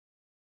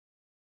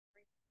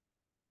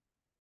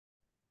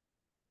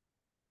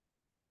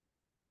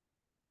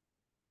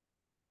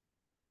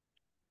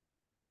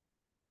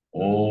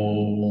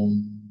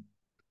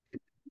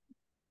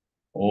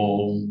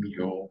ॐ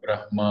यो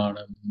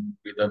ब्रह्माणं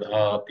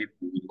विदधाति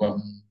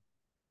पूर्वं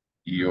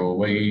यो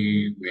वै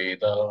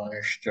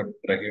वेदांश्च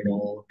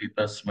प्रहिणोति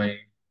तस्मै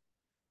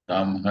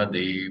तं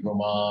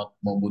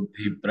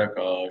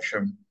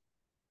देवमात्मबुद्धिप्रकाशम्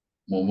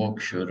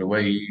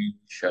मुमुक्षुर्वै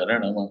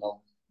शरणमहं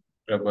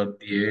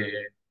प्रपद्ये।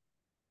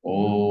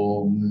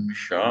 ॐ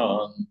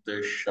शान्ति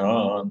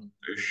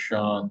शान्ति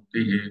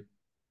शान्तिः।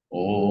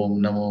 ॐ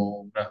नमो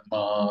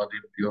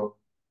ब्रह्मादिभ्यो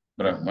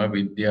ब्रह्म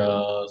विद्या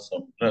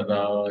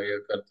संप्रदाय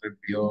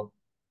कर्तृभ्यो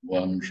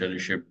वंश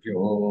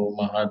ऋषिभ्यो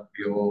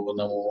महद्भ्यो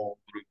नमो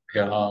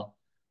गुरुभ्यः।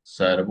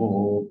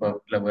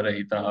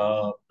 सर्वोपप्लवरहितः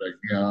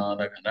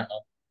प्रज्ञानघनः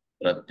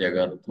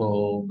प्रत्यगर्थो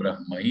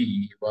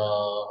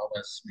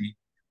ब्रह्मैवाहमस्मि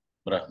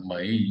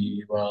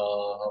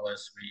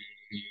ब्रह्मैवाहमस्मि।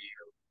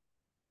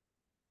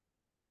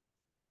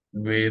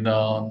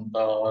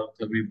 वेदांतार्थ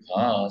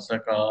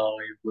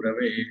विभासकाय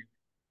गुरवे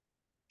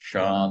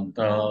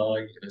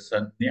शांताय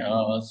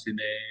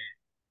सन्यासिने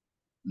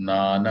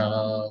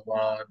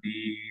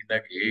नानावादी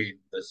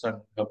नगेन्द्र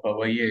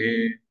संघपवये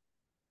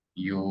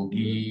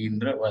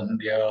योगीन्द्र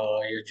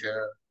वन्द्याय च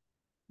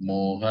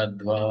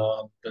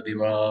मोहध्वान्त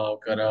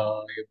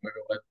दिवाकराय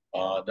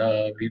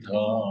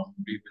भगवत्पादाभिधां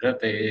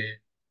बिभ्रते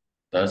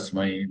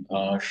तस्मै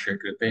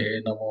भाष्यकृते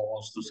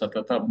नमोऽस्तु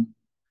सततम्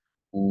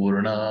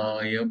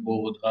पूर्णाय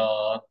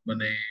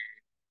बोधात्मने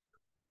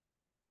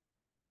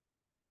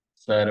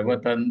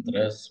सर्वतंत्र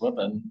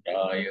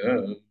स्वतंत्राय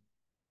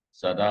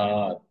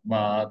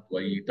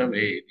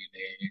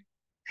सदात्माद्वैतवेदिने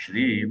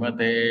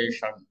श्रीमते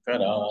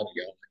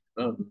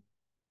शंकरार्याय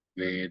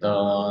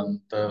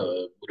वेदांत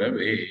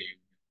गुरवे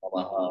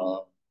नमः।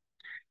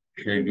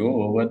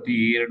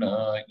 श्रेयोवतीर्ण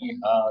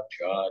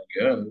इहाचार्य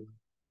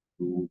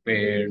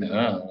रूपेण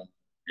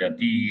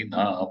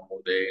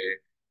यतीनामुदे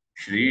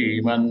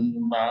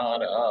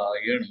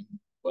श्रीमन्नारायण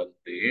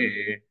वन्दे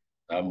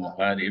तं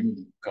हरिं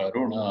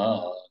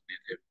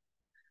करुणानिधिं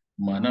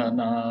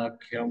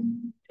मननाख्यं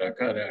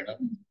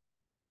प्रकरणं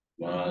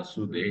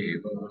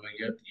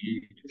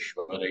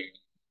वासुदेवयतीश्वरै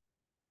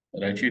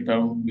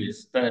रचितं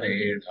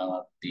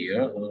विस्तरेणाद्य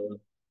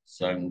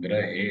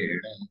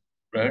संग्रहेण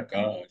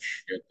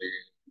प्रकाश्यते।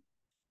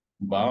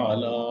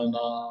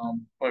 बालानां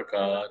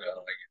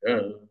पकाराय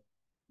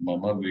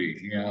मम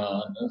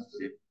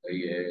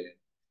विज्ञानसिद्धये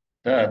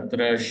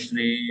तत्र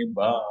श्री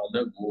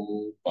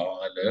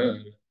बालगोपाल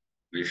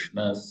कृष्ण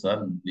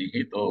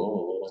सन्निहितो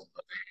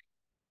भवेत्।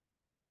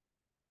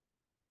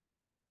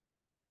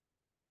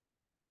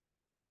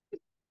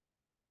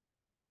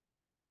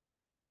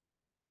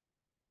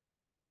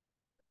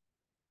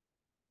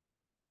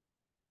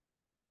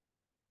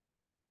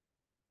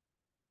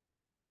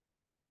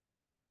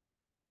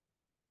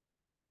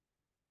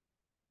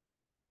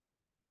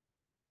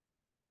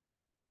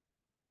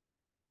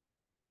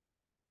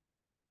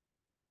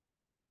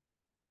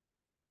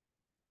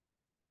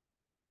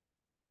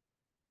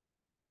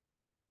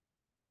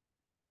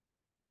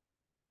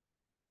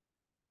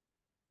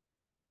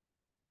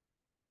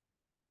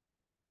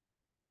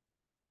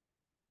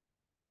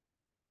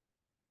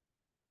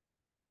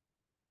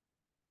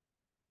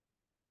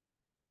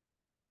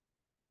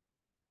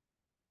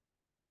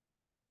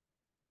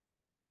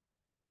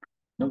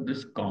 Now,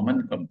 this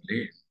common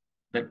complaint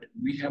that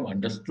we have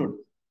understood,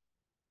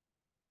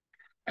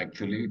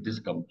 actually, this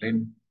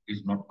complaint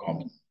is not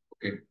common.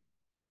 Okay,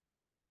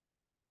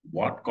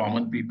 what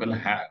common people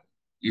have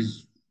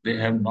is they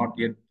have not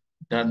yet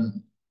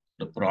done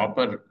the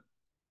proper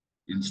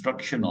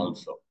instruction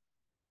also.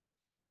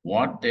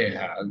 What they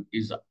have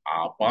is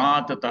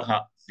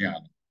apatataha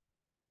jnana.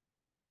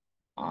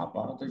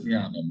 Apata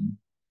jnanam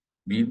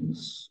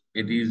means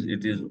it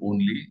is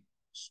only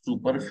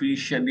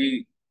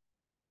superficially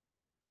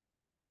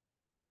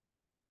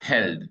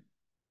held.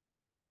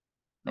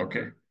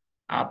 Okay,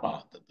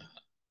 apatataha.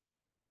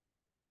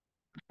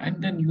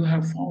 And then you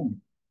have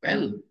found,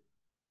 well,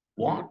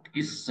 what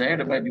is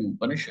said by the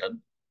Upanishad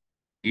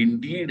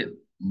indeed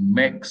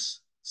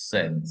makes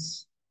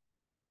sense.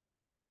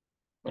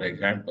 For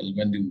example,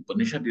 when the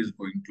Upanishad is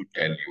going to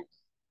tell you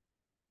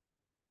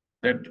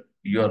that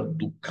your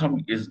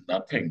dukkham is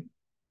nothing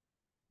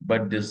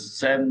but this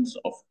sense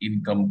of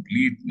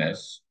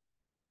incompleteness,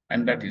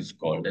 and that is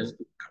called as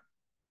dukkham.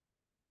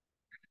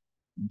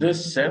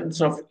 This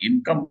sense of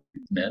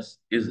incompleteness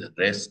is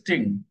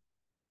resting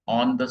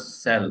on the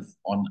self,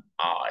 on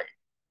I.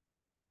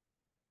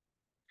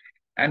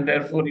 And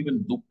therefore,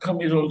 even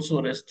dukkham is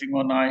also resting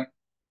on I.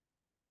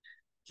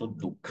 So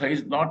dukkha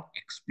is not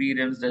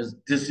experienced as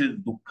this is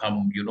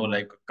dukkham,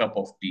 like a cup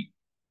of tea.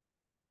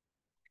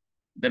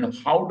 Then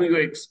how do you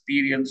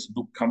experience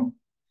dukkham?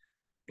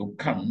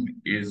 Dukkham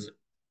is,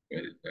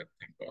 where is that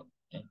thing gone?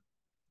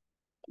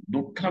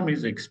 Dukkham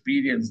is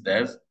experienced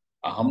as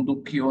aham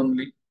dukkhi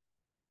only.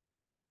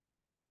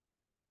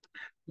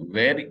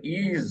 Where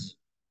is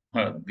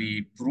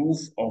the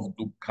proof of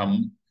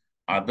dukkham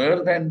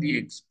other than the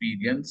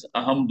experience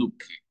aham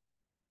dukkhi?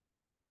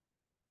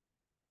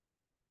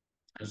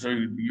 So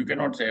you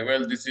cannot say,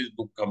 well, this is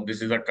dukkham,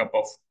 this is a cup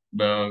of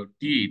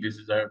tea, this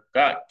is a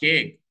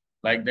cake,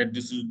 like that,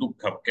 this is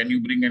dukkham. Can you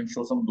bring and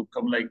show some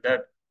dukkham like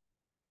that?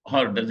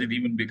 Or does it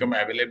even become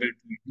available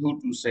to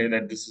you to say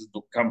that this is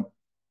dukkham,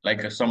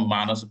 like some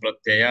manas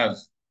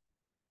pratyayas?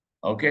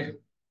 Okay,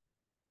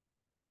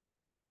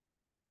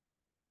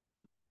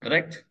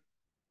 correct?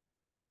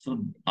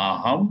 So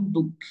aham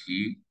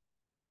dukhi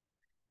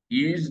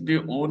is the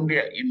only,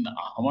 in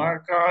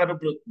ahamakar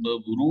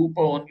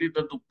rupa only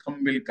the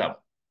dukkham will come.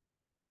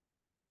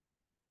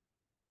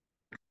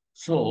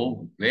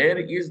 So where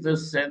is the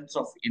sense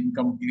of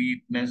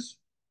incompleteness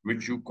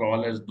which you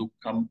call as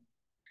dukkham?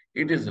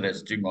 It is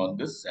resting on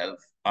the self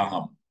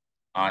aham.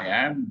 I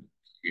am,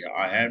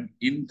 I am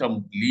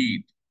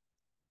incomplete.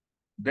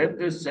 Then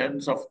this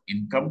sense of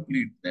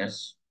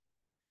incompleteness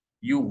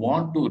you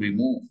want to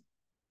remove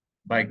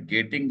by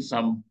getting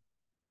some,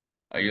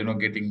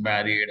 getting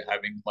married,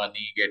 having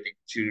money, getting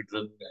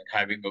children,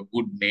 having a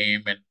good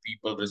name, and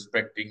people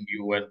respecting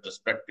you and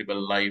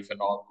respectable life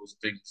and all those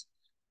things.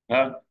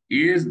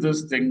 Is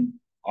this thing,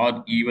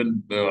 or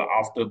even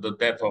after the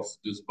death of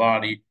this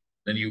body,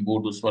 then you go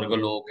to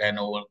Swargalok and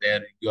over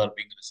there you are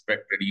being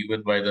respected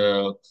even by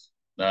the,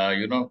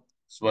 Swargast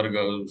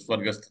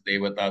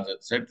Devatas,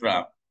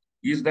 etc.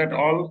 Is that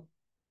all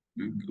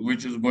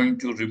which is going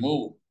to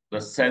remove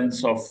the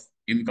sense of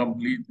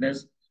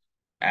incompleteness?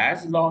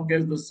 As long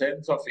as the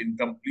sense of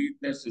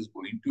incompleteness is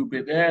going to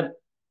be there,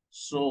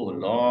 so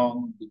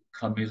long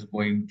dukkham is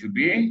going to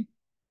be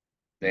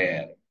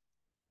there.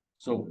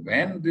 So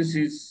when this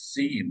is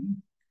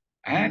seen,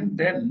 and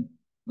then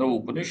the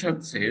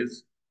Upanishad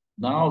says,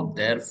 now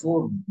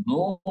therefore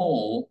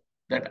know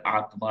that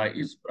Atma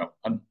is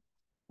Brahman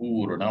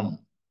Purnam.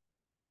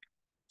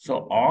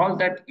 So all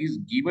that is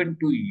given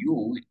to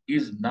you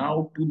is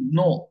now to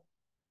know,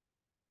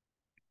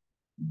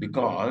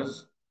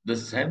 because the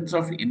sense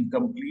of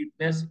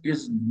incompleteness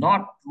is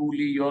not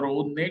truly your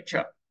own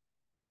nature.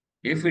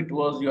 If it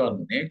was your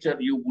nature,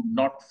 you would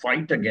not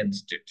fight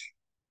against it.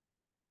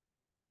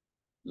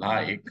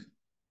 Like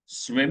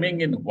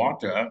swimming in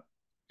water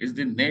is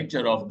the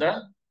nature of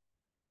the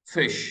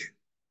fish.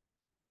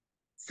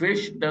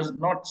 Fish does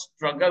not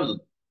struggle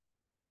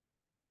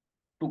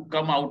to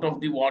come out of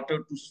the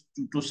water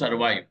to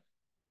survive.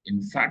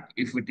 In fact,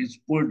 if it is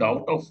pulled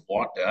out of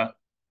water,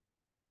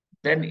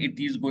 then it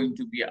is going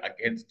to be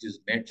against its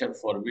nature,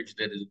 for which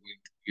there is going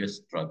to be a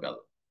struggle.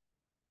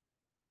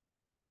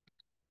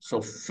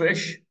 So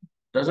fish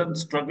doesn't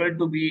struggle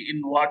to be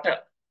in water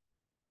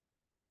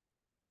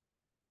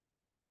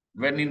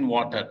when in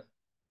water,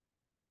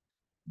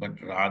 but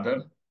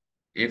rather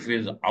if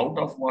it is out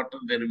of water,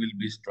 there will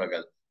be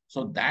struggle.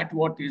 So that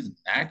what is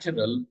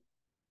natural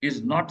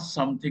is not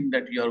something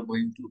that you are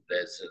going to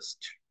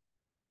resist.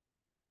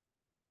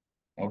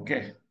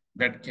 Okay,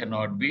 that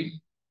cannot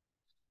be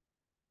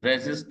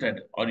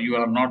resisted, or you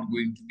are not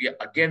going to be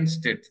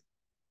against it.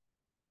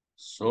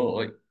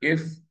 So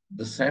if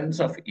the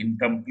sense of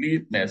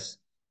incompleteness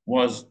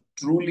was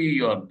truly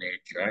your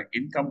nature,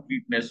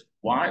 incompleteness,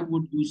 why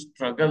would you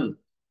struggle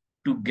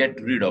to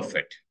get rid of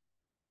it?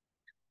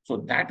 So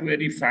that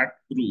very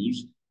fact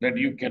proves that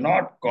you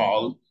cannot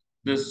call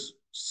this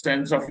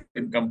sense of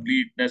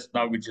incompleteness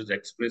now, which is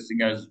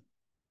expressing as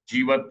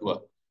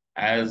jivatva,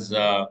 as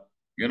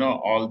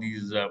all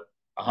these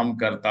aham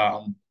karta,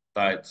 aham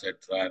bhokta,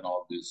 etc., and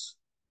all this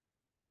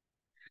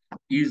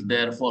is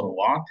therefore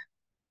what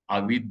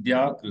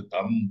avidya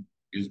kritam,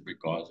 is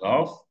because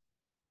of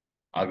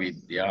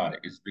avidya,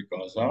 is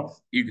because of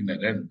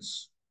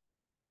ignorance.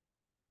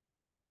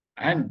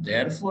 And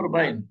therefore,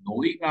 by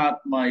knowing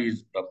Atma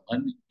is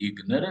Brahman,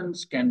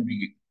 ignorance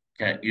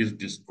is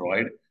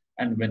destroyed.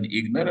 And when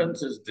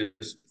ignorance is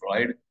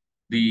destroyed,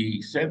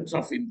 the sense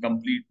of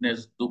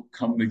incompleteness,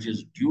 dukkham, which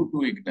is due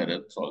to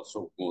ignorance,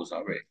 also goes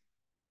away.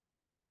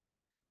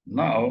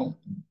 Now,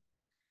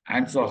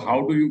 and so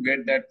how do you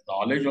get that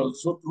knowledge?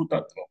 Also through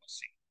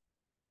Tattvamasi.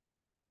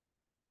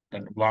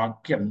 That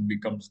Vakyam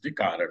becomes the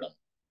Karanam,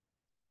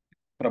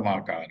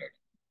 Pramakaranam.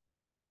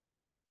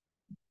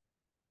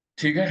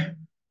 Okay?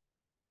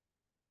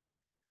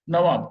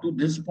 Now, up to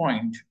this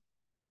point,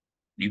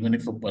 even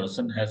if a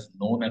person has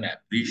known and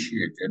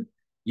appreciated,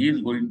 he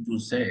is going to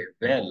say,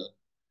 well,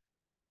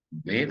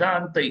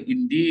 Vedanta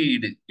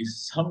indeed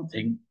is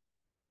something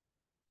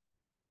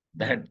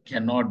that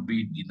cannot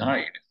be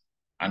denied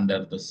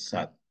under the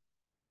sun.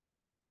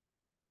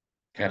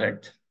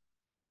 Correct?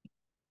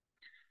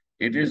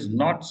 It is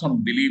not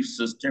some belief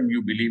system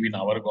you believe in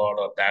our God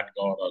or that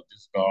God or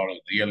this God or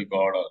real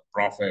God or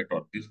prophet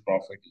or this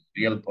prophet is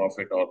real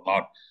prophet or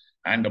not.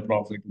 And a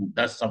prophet who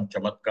does some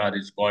chamatkar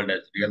is called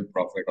as real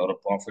prophet, or a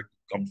prophet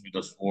who comes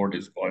with a sword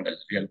is called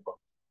as real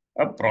prophet.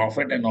 A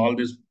prophet and all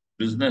this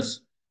business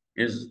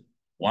is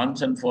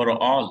once and for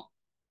all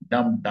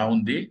dumped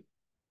down the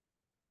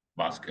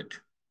basket.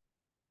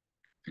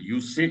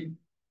 You see?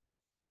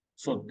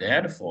 So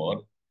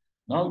therefore,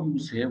 now you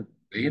say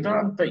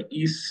Vedanta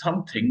is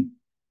something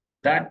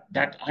that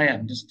I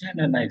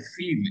understand and I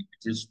feel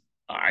it is,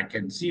 I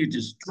can see it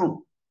is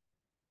true.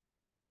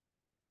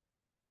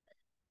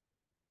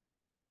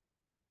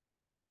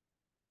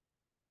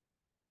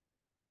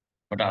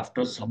 But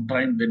after some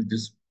time, then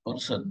this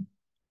person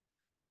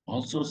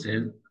also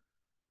says,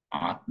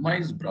 Atma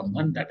is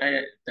Brahman, that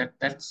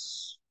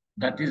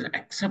is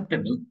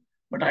acceptable,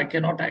 but I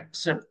cannot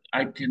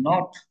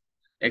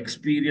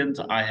experience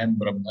I am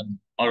Brahman,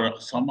 or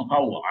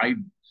somehow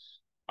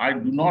I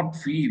do not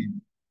feel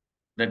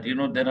that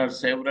there are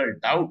several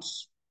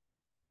doubts,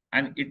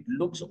 and it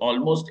looks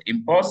almost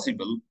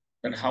impossible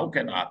that how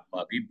can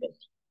Atma be Brahman,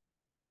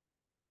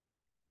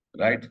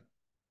 right?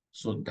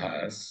 So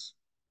thus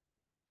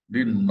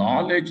the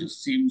knowledge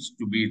seems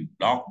to be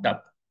locked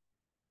up.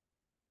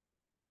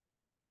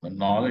 The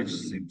knowledge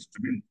seems to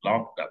be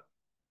locked up.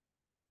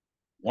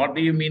 What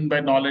do you mean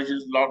by knowledge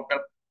is locked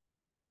up?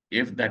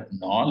 If that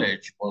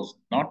knowledge was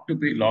not to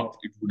be locked,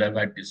 it would have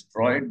had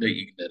destroyed the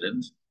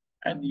ignorance,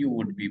 and you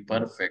would be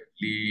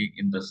perfectly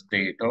in the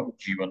state of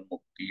Jivan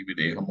Mukti,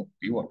 Videha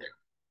Mukti, whatever.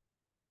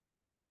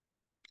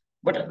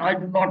 But I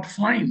do not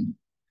find.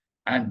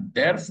 And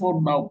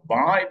therefore, now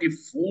by the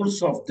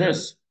force of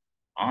this,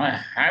 I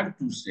have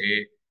to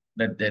say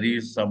that there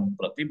is some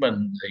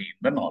pratibandha in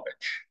the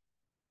knowledge.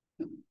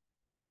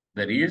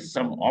 There is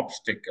some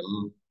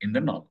obstacle in the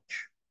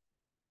knowledge.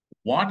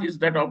 What is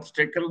that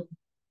obstacle?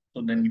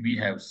 So then we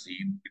have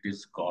seen it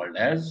is called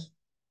as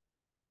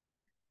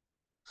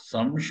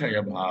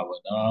samshaya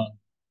bhavana,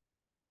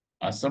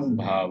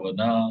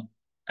 asambhavana,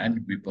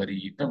 and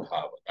viparita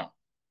bhavana.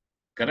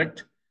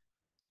 Correct?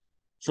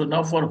 So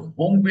now for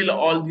whom will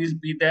all these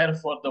be there?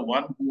 For the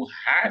one who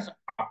has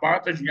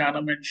apata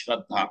jnanam and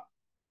shraddha.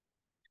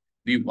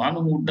 The one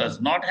who does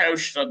not have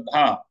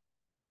shraddha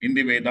in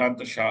the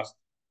Vedanta Shastra.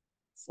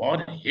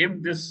 For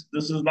him, this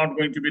is not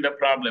going to be the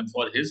problem.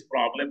 For his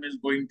problem is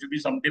going to be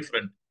some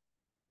different.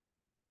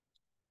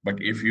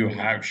 But if you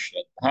have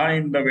Shraddha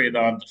in the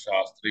Vedanta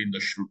Shastra, in the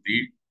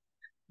Shruti,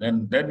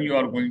 then you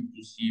are going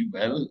to see,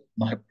 well,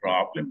 my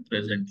problem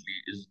presently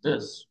is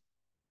this,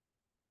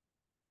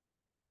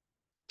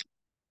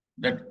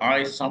 that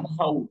I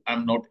somehow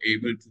am not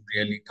able to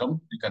really come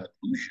to the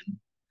conclusion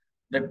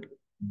that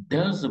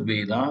does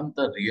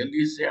Vedanta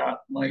really say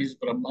Atma is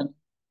Brahman?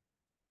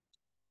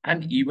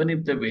 And even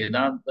if the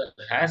Vedanta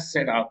has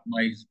said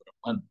Atma is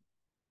Brahman,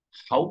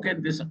 how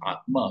can this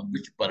Atma,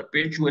 which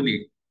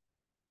perpetually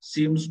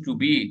seems to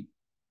be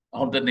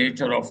of the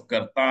nature of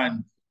Karta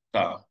and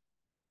Bhokta,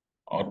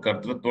 or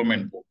Kartritvam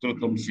and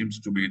Bhoktritvam seems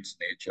to be its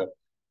nature,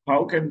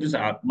 how can this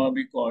Atma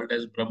be called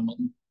as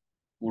Brahman,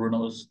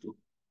 Purnavastu?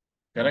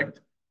 Correct?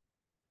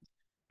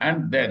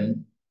 And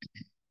then,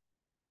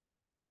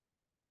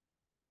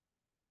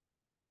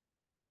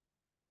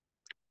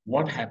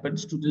 what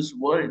happens to this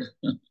world?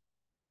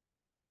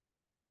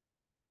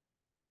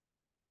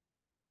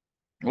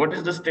 What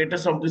is the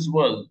status of this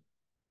world?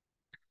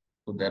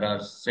 So there are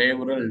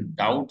several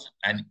doubts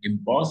and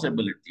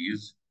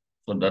impossibilities.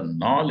 So the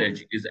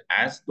knowledge is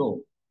as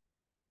though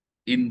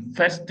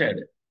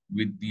infested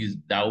with these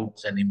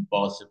doubts and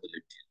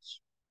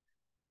impossibilities.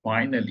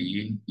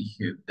 Finally,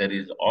 there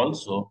is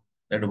also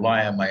that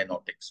why am I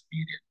not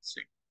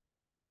experiencing?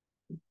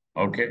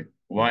 Okay,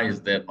 why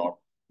is there not?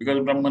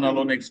 Because Brahman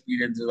alone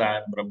experiences I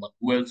am Brahman.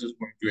 Who else is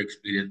going to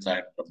experience I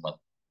am Brahman?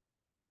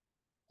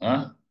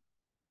 Huh?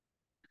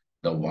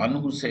 The one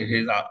who says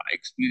his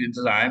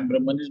experiences I am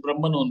Brahman is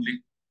Brahman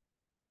only.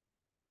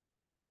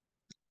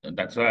 And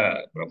that's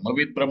why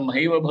Brahmavid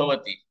Brahmaiva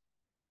Bhavati.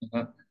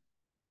 Huh?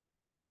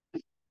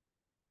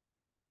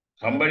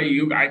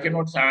 Somebody, I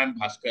cannot say I am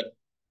Bhaskar.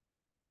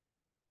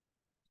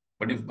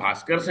 But if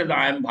Bhaskar says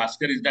I am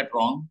Bhaskar, is that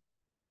wrong?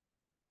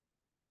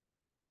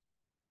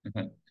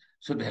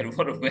 So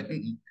therefore,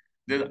 when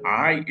this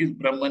I is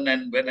Brahman,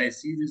 and when I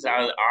see this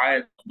I is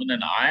Brahman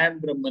and I am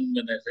Brahman,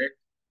 when I say,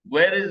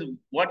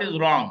 what is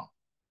wrong?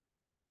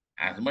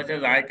 As much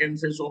as I can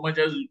say, so much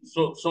as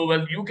so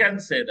well you can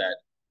say that.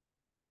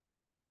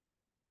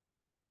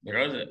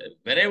 Because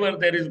wherever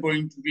there is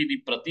going to be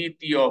the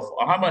pratiti of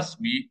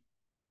ahamasmi,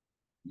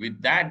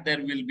 with that there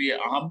will be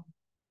aham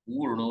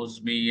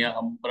purnosmi,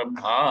 aham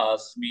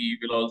brahmasmi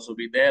will also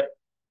be there.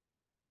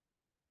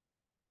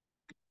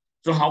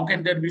 So how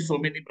can there be so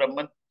many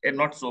Brahman and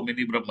not so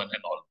many Brahman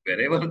and all?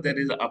 Wherever there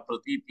is a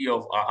pratiti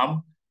of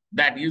aham,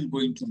 that is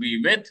going to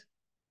be with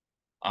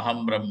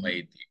aham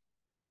brahmaiti.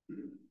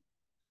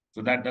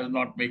 So that does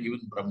not make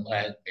even Brahma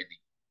as many.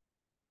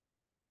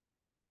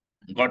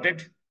 Got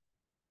it?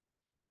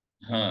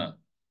 Huh.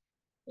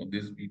 So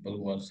these people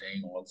who are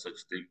saying all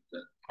such things,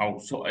 how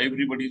so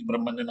everybody is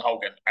Brahman and how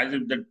can as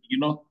if that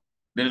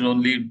there is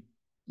only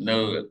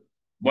no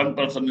one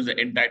person is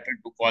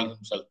entitled to call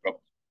himself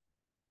Brahman.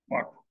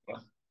 What?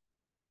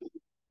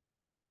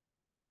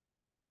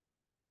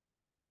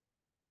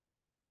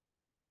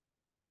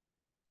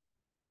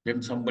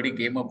 Then somebody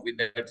came up with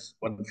that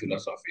one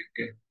philosophy,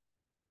 okay?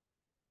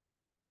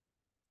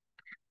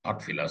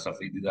 Not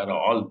philosophy. These are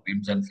all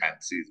whims and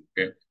fancies.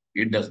 Okay,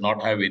 it does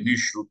not have any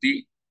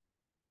Shruti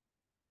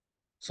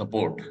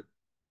support.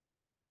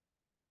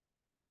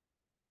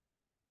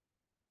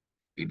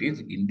 It is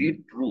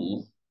indeed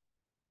true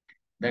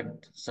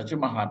that such a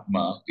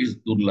Mahatma is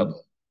Durlabha.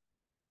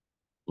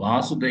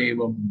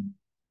 Vasudevam,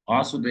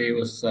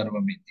 Vasudeva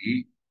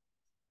Sarvamiti,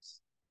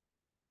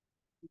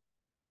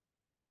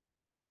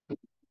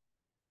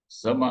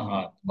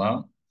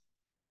 Samahatma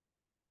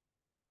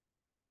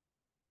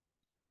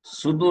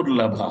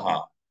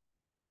Sudurlabha,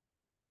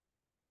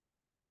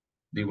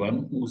 the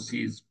one who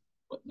sees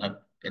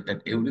not,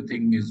 that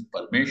everything is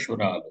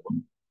Parmeshwara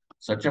alone,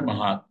 such a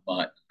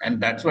Mahatma.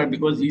 And that's why,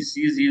 because he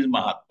sees he is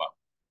Mahatma.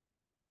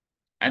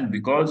 And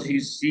because he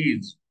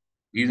sees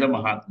he is a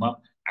Mahatma,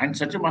 and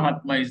such a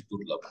Mahatma is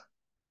Durlabha.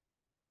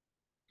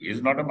 He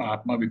is not a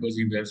Mahatma because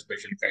he wears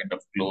special kind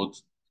of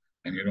clothes,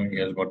 and he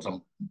has got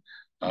some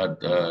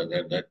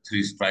the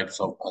three stripes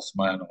of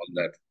bhasma and all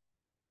that.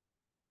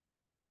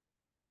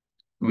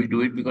 We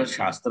do it because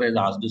Shastra has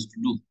asked us to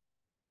do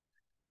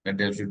that.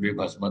 There should be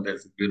bhasma, there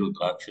should be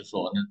rudraksha,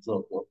 so on and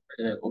so forth.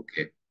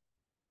 Okay,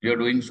 you're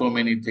doing so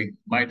many things.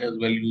 Might as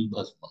well use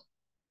bhasma.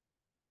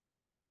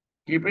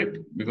 Keep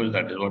it because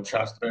that is what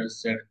Shastra has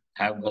said.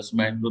 Have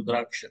bhasma and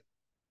rudraksha.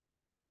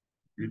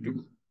 You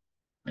do.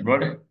 I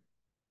got it.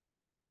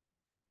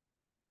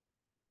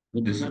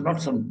 So this is not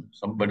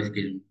somebody's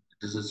game.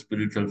 This is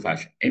spiritual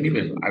fashion.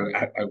 Anyway,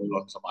 I was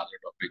on some other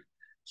topic.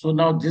 So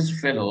now this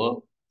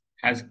fellow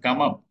has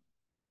come up.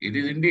 It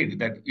is indeed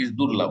that is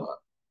durlabha.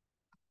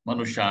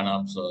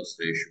 Manushyanam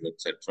sahasreshu,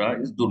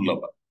 etc. is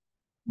durlabha.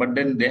 But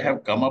then they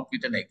have come up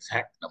with an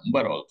exact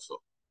number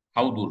also.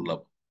 How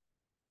durlabha?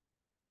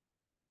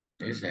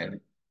 They said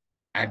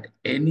at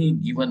any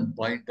given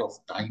point of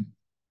time,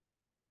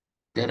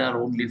 there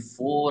are only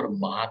four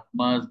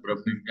Mahatmas,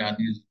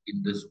 Brahmajanis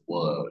in this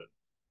world.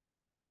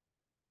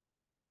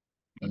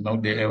 And now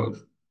they have a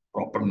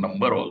proper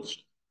number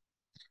also.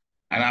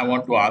 And I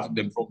want to ask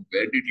them, from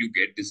where did you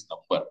get this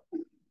number?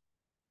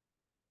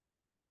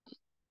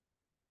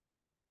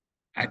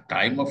 At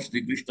time of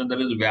Sri Krishna, there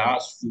is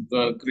Vyas,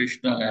 Shukra,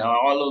 Krishna,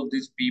 all of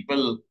these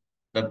people,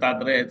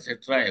 Dattatreya,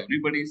 etc.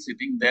 Everybody is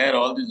sitting there.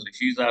 All these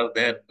rishis are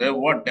there. They're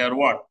what? They're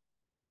what?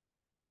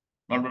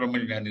 Not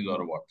Brahmajanis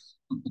or what?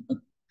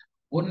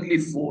 Only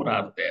four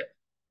are there.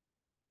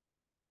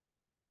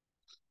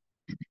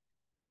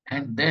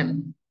 And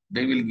then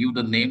they will give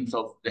the names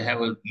of, they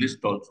have a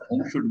list also.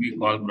 Whom should we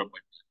call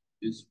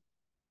Brahmajani?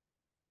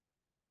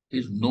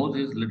 His nose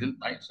is little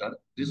nicer.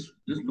 This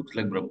looks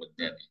like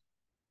Brahmajani.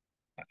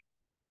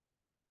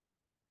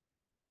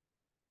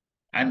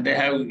 And they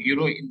have,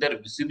 in their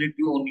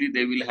vicinity only,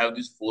 they will have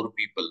these four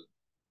people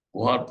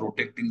who are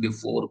protecting the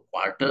four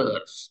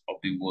quarters of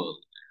the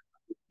world.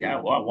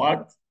 Yeah,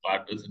 what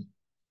quarters?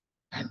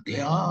 And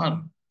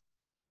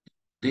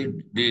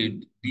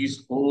these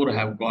four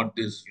have got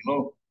this,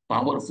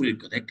 powerful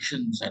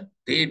connections, and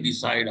they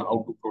decide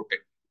how to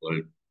protect the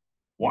world.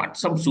 What,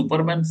 some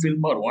Superman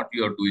film or what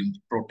you are doing,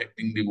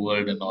 protecting the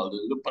world and all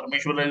this? The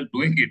Parmeshwara is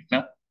doing it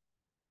now.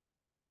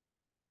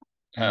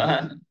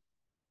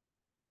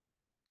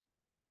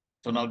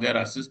 So now they are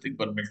assisting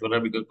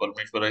Parmeshwara because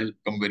Parmeshwara has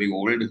become very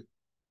old.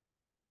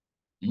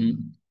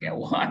 Yeah,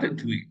 what are they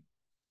doing?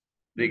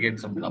 They get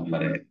some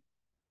number.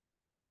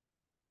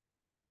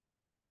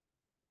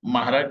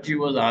 Maharajji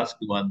was asked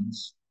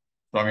once,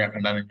 Swami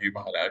Akhandanandji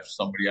Maharaj,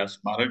 somebody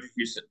asked Maharaj,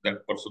 he said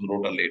that person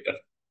wrote a letter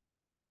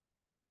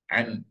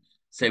and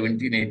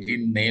 17,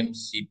 18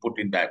 names he put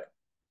in that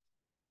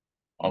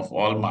of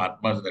all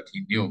Mahatmas that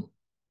he knew.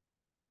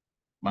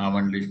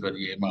 Mahamandaleshwar,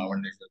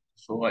 Mahamandaleshwar.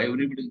 So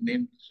everybody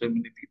named so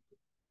many people.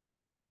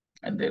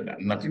 And they had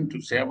nothing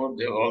to say about,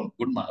 they were all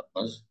good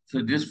Mahatmas.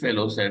 So this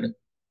fellow said,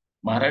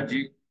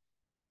 Maharajji,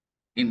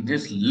 in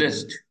this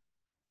list,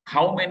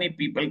 how many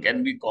people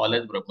can we call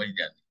as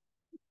Brahmajani?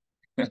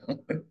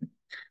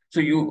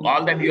 So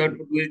all that you have to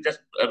do is just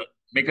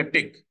make a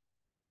tick.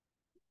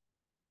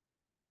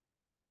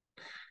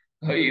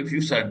 If you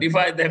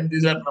certify them,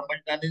 these are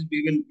Brahmajanis,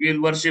 we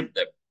will worship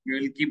them. We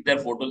will keep their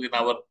photos in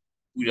our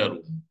puja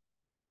room.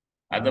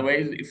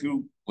 Otherwise, if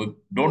you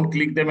don't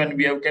click them and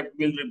we have kept,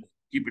 we'll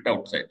keep it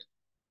outside.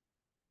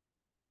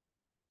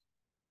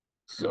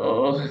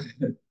 So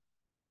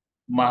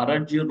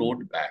Maharajji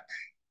wrote back.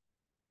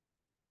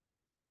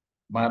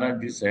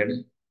 Maharajji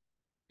said,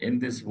 in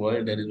this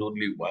world, there is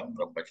only one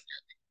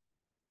Brahmajnani,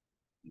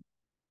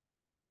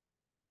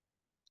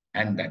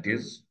 and that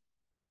is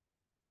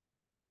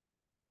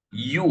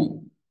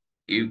you.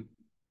 If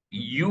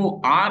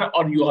you are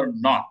or you are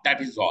not,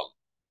 that is all.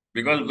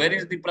 Because where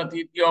is the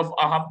pratiti of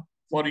aham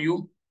for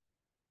you?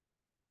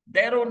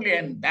 There only,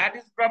 and that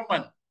is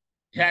Brahman.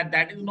 Yeah,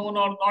 that is known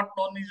or not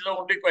known is the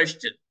only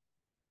question.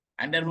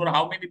 And therefore,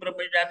 how many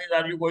Brahmajanis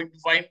are you going to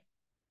find?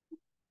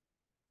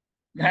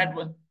 That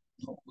one.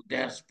 No,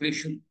 they are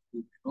special.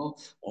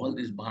 All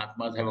these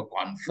Mahatmas have a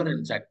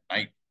conference at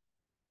night.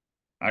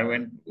 I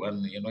went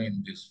one,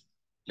 in this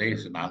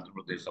place in Andhra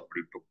Pradesh,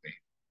 somebody took me.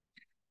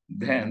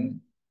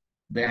 Then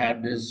they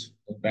had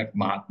that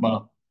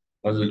Mahatma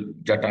was a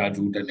Jata,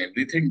 and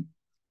everything.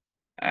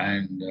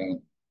 And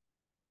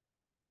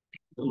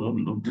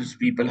these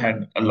people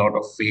had a lot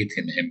of faith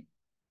in him.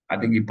 I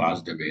think he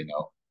passed away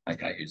now.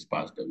 He's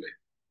passed away.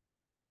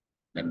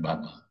 That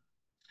Baba.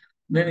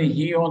 Then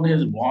he on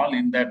his wall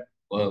in that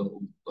uh,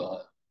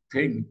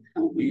 thing,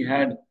 he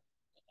had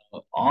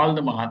all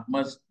the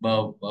Mahatmas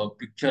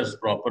pictures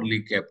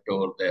properly kept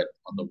over there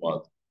on the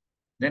wall.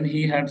 Then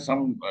he had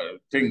some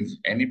things.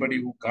 Anybody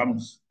who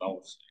comes now,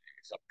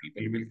 some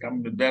people will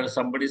come. There,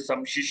 somebody,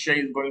 some shishya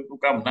is going to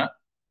come. Na?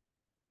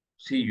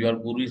 See, your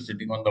guru is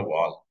sitting on the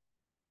wall.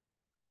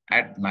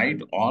 At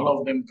night, all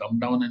of them come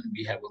down and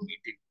we have a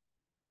meeting.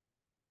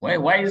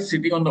 Why is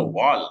sitting on the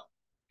wall?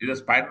 He's a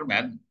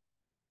Spider-Man.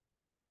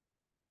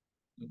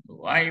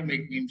 Why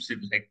make him sit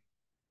like?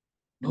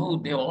 No,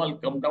 they all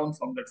come down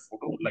from that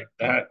photo like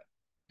that.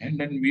 And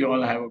then we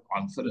all have a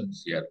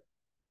conference here.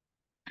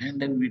 And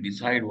then we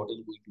decide what is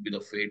going to be the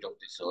fate of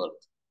this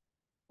earth.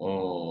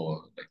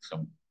 Oh, like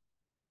some,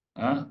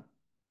 huh?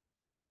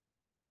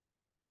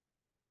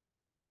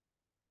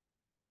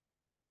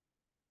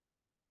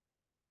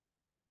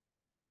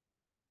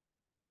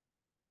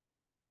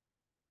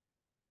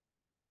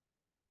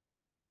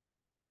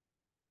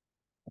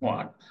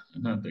 What?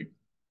 Nothing.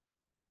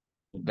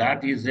 So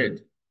that is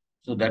it.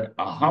 So that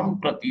aham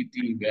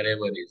pratiti,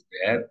 wherever is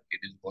there, it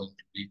is going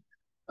to be.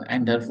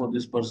 And therefore,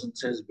 this person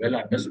says, well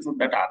understood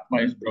that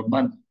Atma is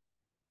Brahman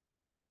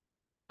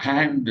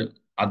and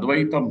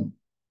Advaitam,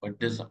 but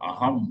this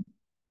aham,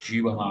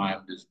 Jiva, I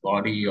am this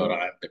body or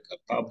I am the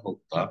Karta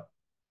Bhokta,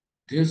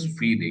 this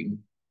feeling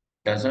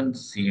doesn't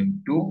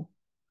seem to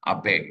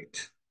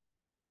abate.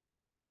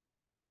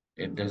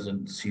 It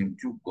doesn't seem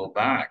to go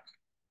back,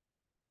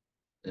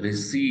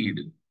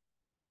 recede,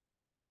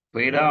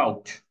 fade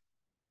out.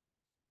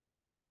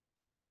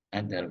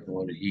 And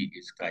therefore, he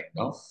is kind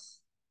of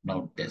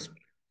now desperate.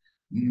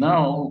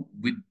 Now,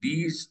 with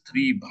these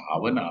three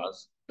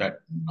bhavanas, that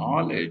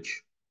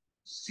knowledge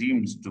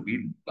seems to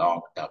be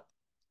locked up.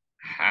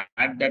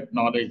 Had that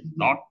knowledge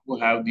not to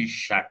have these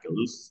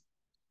shackles,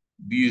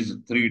 these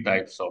three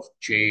types of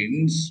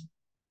chains,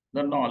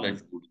 the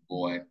knowledge would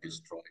go and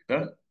destroy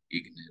the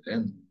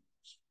ignorance.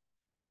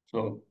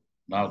 So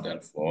now,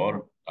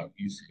 therefore,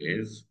 he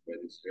says,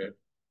 where is it?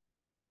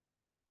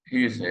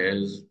 He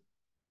says,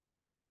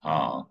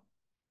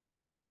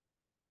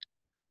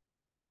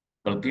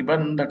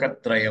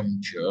 प्रतिबंधकत्रयं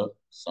च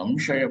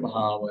संशय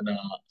भावना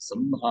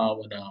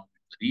संभावना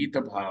विपरीत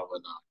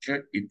भावना च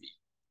इति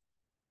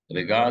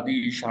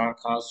ऋगादि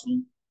शाखासु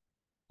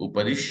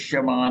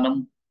उपदिश्यमानम.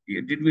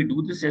 Did we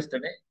do this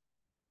yesterday?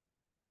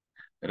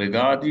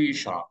 ऋगादि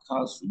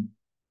शाखासु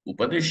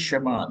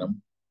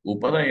उपदिश्यमानम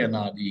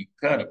उपदयनादि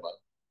कर्म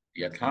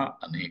यथा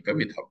अनेक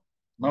विधम.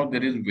 Now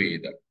there is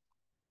Veda,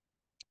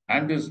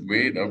 and this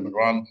Veda,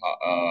 Bhagavan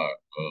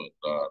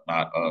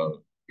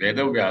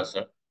Veda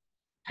Vyasa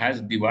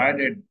has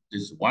divided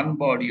this one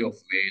body of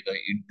Veda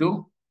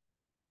into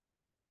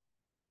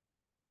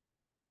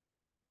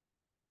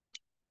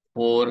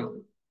four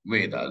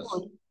Vedas.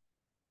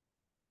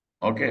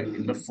 Okay,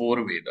 in the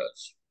four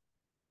Vedas.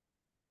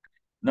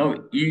 Now,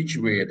 each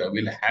Veda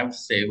will have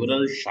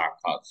several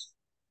shakhas.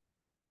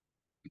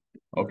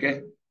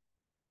 Okay,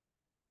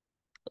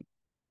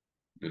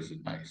 this is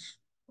nice.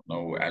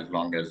 Now, as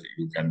long as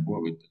you can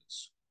go with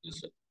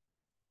this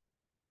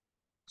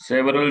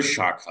several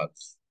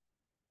shakhas.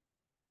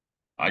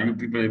 Are you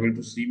people able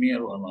to see me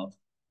or not?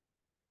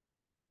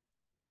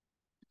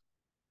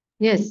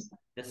 Yes.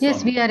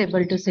 Yes, we are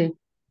able to see.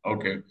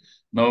 Okay.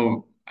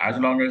 Now, as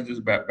long as this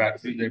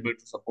battery is able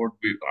to support,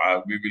 we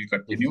will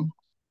continue.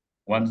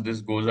 Once this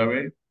goes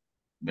away,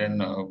 then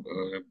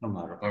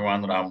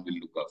Bhagavan Ram will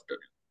look after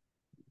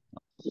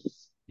it.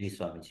 Ji,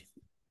 Swamiji.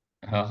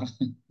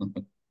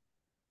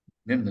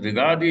 Then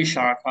Rigadi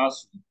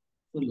shakhas,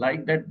 so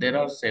like that there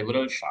are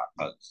several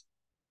shakhas.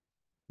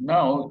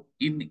 Now,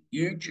 in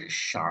each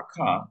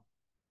shakha,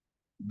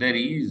 there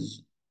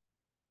is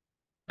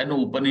an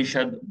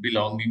Upanishad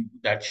belonging to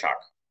that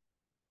shakha.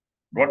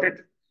 Got it?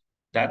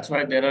 That's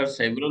why there are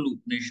several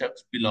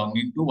Upanishads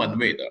belonging to one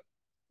Veda.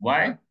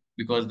 Why?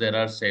 Because there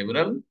are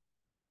several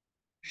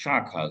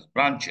shakhas,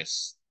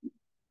 branches.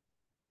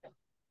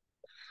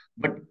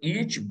 But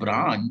each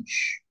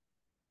branch,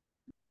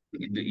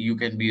 you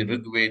can be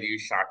Rigvedi,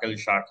 Shakal,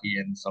 Shaki,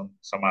 and some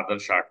other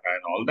shaka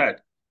and all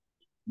that.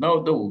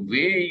 Now, the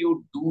way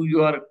you do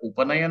your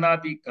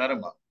Upanayanadi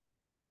karma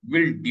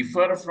will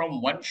differ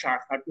from one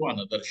shaka to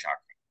another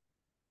shaka.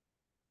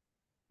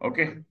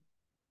 Okay?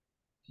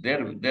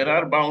 There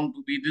are bound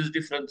to be these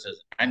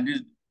differences. And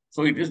this,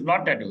 so it is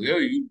not that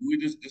you do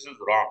this is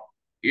wrong.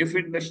 If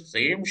in the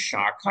same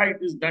shaka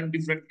it is done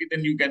differently,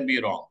 then you can be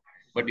wrong.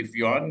 But if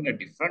you are in a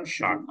different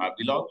shaka,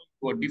 belonging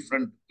to a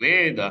different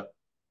Veda,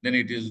 then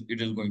it is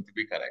going to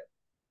be correct.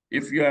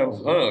 If you have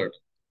heard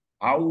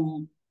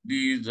how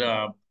these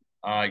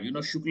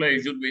Shukla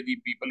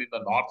Yajurvedi people in the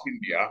North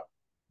India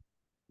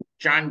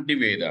chant the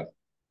Veda,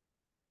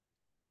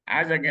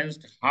 as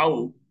against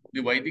how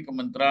the Vedic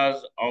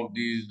mantras of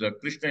these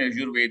Krishna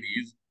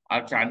Yajurvedis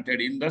are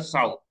chanted in the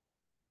South.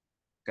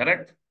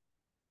 Correct?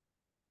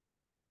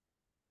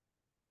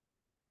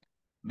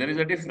 There is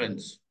a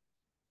difference.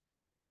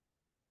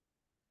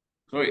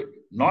 So,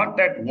 not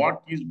that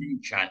what is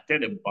being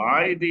chanted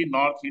by the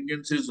North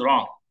Indians is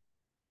wrong.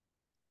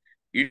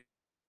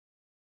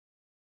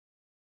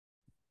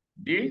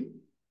 The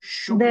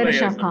Shukla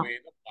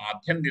Yajurveda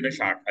Madhyandira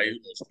Shakha is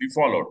mostly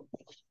followed.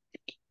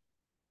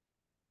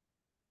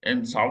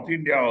 In South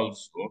India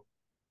also,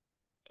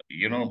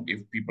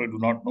 if people do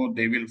not know,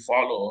 they will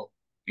follow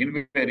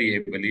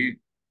invariably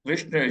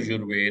Krishna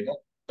Yajurveda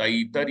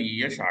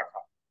Taitariya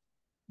Shakha.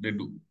 They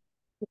do.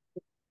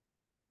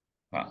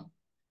 Huh.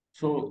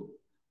 So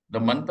the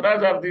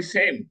mantras are the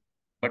same,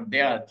 but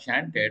they are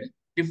chanted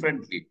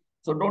differently.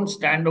 So don't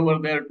stand over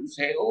there to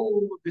say,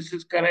 oh, this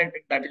is correct,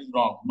 that is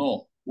wrong.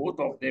 No, both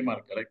of them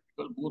are correct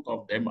because both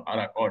of them are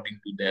according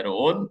to their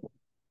own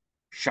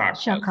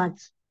shakhas.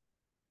 Shakhats.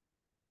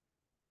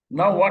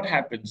 Now, what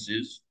happens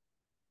is,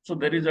 so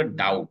there is a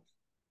doubt.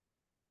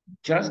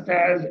 Just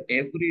as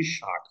every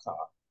shakha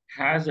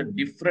has a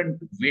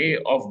different way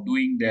of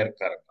doing their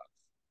karma,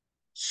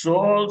 so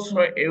also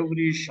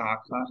every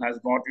shakha has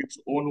got its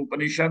own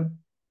Upanishad.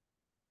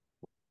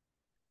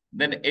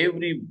 Then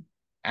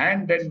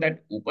that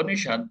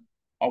Upanishad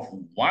of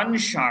one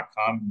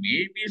shakha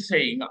may be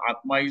saying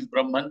Atma is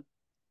Brahman,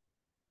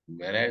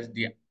 whereas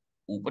the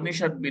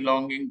Upanishad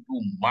belonging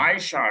to my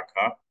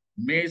shakha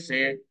may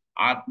say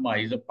Atma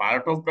is a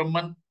part of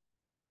Brahman.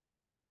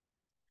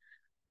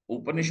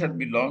 Upanishad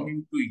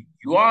belonging to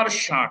your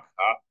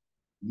shakha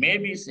may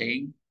be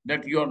saying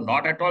that you are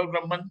not at all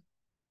Brahman.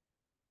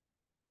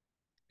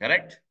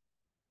 Correct?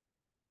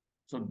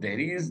 So there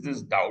is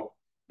this doubt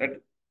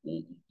that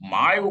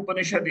my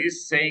Upanishad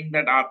is saying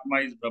that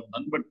Atma is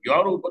Brahman, but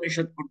your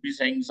Upanishad could be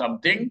saying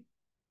something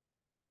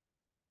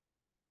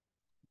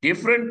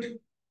different.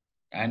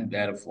 And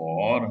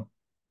therefore,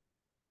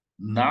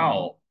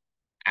 now,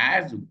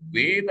 as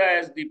Veda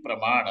as the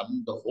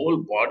Pramanam, the whole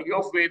body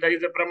of Veda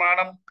is a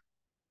Pramanam.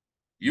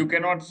 You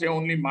cannot say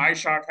only my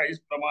Shakha is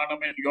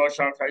Pramanam and your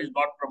Shakha is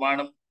not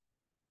Pramanam.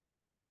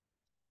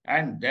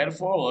 And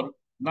therefore,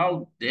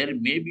 now there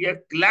may be a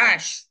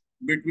clash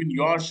between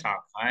your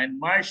Shakha and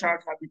my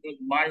Shakha because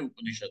my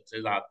Upanishad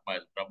says Atma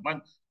is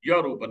Brahman,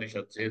 your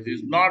Upanishad says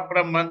is not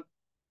Brahman.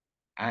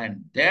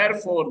 And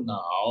therefore,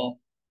 now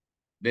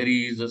there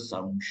is a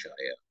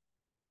samshaya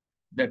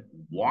that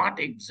what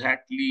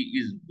exactly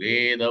is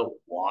Veda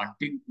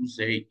wanting to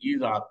say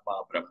is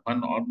Atma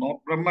Brahman or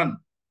not Brahman.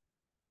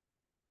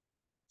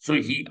 So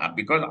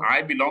because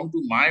I belong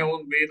to my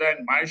own Veda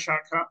and my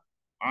Shakha,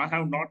 I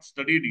have not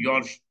studied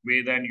your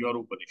Veda and your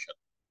Upanishad.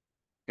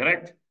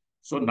 Correct?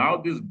 So now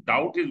this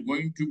doubt is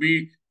going to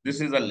be, this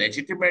is a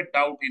legitimate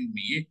doubt in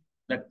me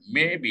that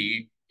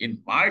maybe in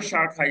my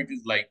Shakha it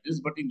is like this,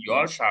 but in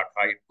your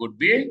Shakha it could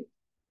be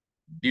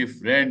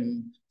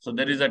different. So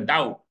there is a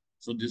doubt.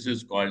 So this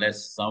is called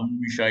as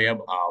Samshaya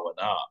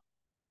Bhavana.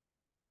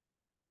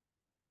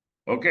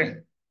 Okay?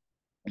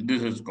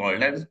 This is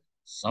called as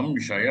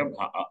Samshaya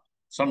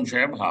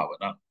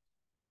Bhavana.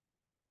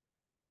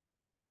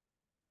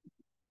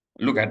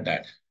 Look at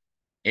that.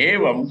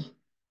 Evam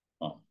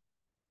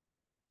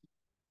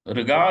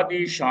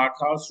Rigadi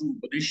Shakhasu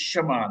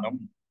Upadishyamanam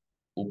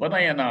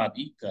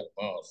Upanayanadi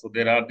Karma. So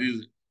there are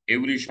these,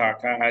 every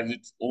Shakha has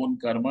its own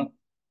karma.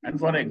 And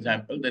for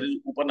example, there is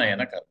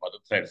Upanayana Karma, the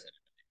thread ceremony.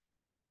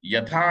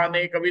 Yatha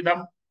Aneka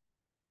Vidham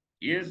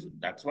is,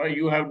 that's why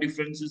you have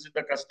differences in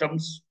the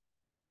customs.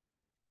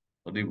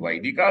 So the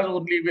Vaidikas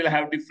only will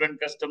have different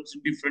customs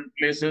in different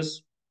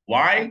places.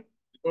 Why?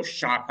 Because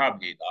Shakha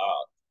Bheda.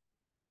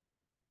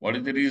 What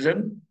is the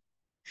reason?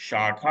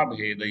 Shakha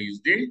Bheda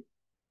is the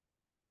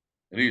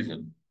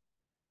reason.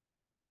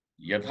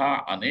 यथा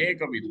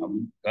अनेक विधम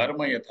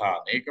कर्म यथा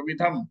अनेक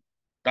विधम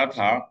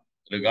तथा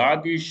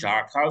ऋगादि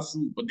शाखासु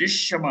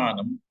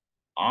उपदिश्यमानम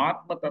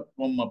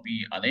आत्मतत्वम अपि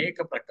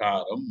अनेक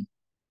प्रकारम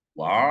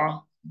वा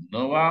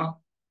न वा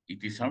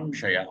इति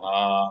संशयः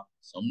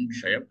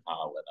संशय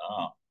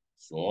भावना.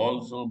 So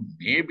also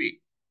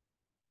maybe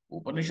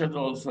Upanishads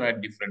also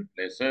at different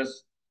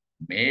places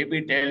may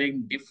be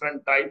telling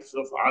different types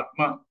of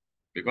Atma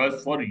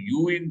because for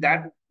you in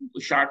that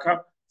shakha,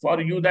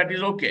 for you that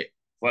is okay.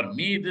 For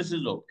me this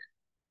is okay.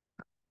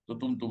 तो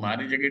तुम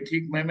तुम्हारी जगह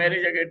ठीक, मैं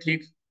मेरी जगह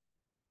ठीक.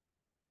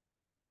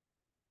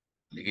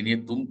 लेकिन ये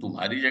तुम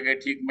तुम्हारी जगह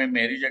ठीक, मैं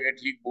मेरी जगह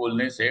ठीक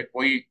बोलने से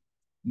कोई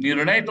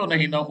निर्णय तो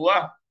नहीं ना हुआ,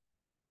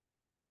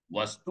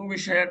 वस्तु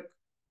विषयक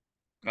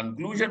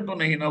कंक्लूजन तो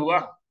नहीं ना हुआ.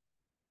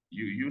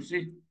 यू सी,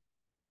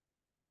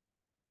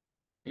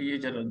 ये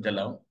चलो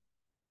जलाओ.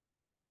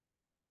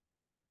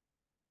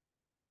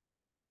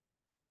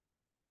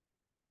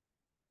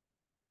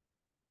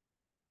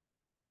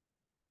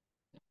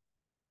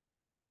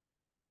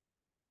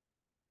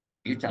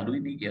 ये चालू ही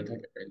नहीं किया था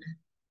क्या पहले?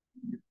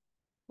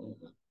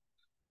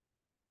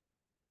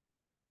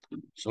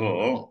 सो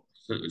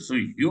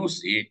यू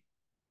सी,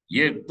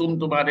 ये तुम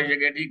तुम्हारे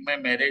जगह ठीक, मैं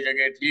मेरे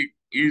जगह ठीक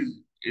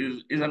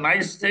is a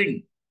nice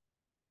thing,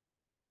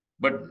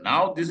 but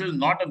now this is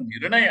not a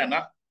निर्णय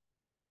ना.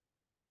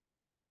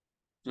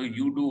 So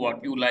you do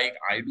what you like,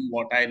 I do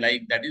what I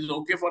like, that is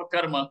okay for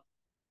karma.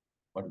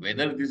 But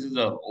whether this is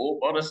a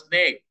rope or a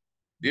snake,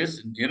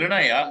 this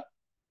nirnaya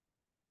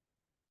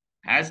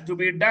has to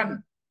be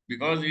done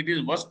because it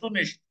is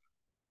vastunish.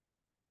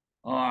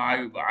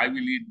 I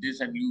will eat this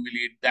and you will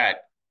eat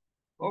that.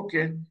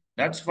 Okay,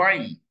 that's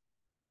fine.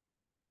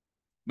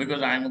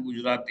 Because I am a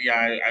Gujarati,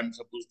 I'm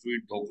supposed to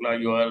eat dhokla.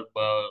 You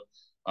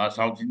are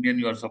South Indian,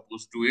 you are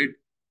supposed to eat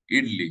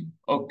idli.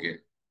 Okay,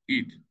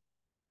 eat.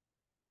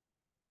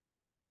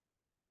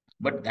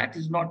 But that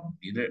is not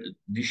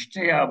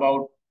Nishtaya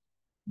about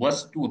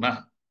Vastu, na.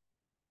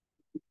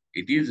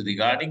 It is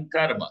regarding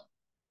karma.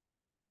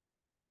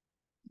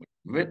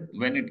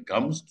 When it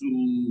comes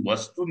to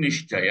Vastu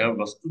Nishtaya,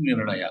 Vastu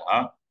Nirnaya,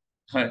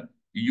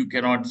 you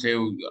cannot say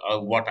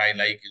what I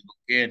like is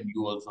okay and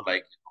you also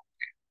like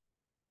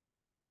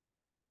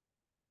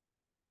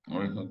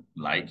it.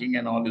 Liking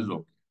and all is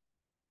okay.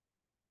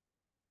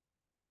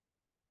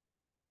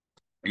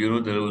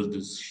 There was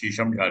this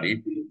Shisham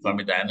Jari,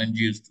 Swami Dayananji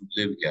used to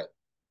live here.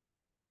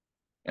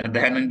 And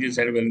Dayananji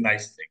said a very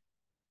nice thing.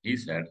 He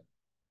said,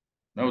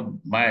 now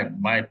my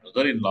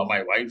brother-in-law,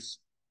 my wife's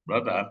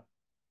brother,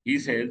 he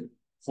says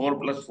 4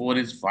 plus 4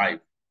 is 5.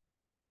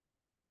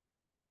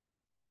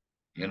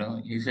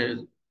 He says,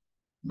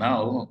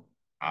 now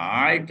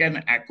I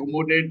can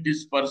accommodate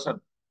this person.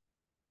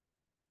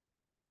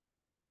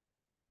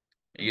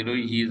 He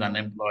is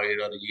unemployed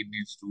or he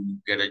needs to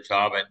get a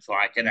job, and so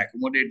I can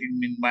accommodate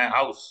him in my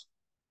house.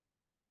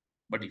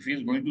 But if he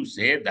is going to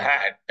say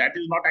that, that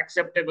is not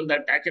acceptable,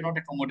 that I cannot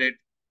accommodate.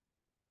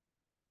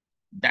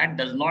 That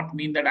does not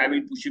mean that I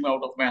will push him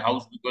out of my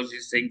house because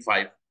he's saying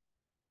 5.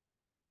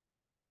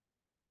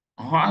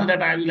 All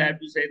that I will have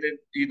to say that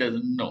he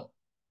doesn't know.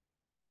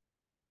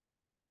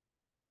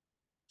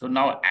 So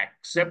now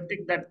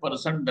accepting that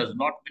person does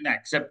not mean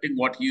accepting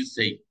what he is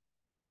saying.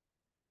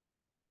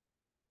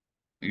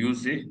 You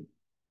see?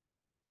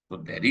 So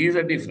there is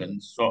a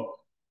difference. So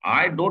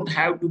I don't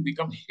have to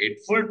become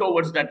hateful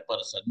towards that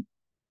person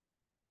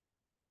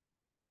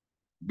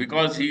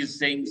because he is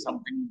saying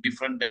something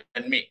different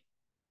than me.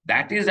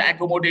 That is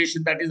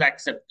accommodation, that is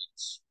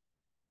acceptance.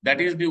 That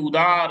is the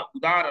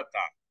udarata,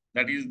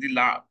 that is the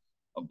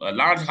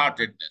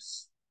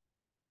large-heartedness.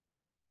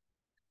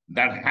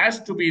 That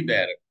has to be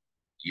there.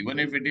 Even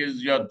if it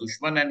is your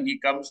dushman and he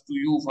comes to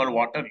you for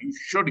water, you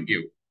should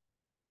give.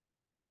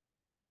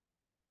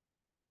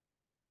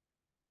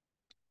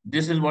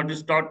 This is what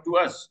is taught to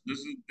us. This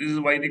is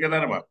Vaidika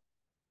Dharma.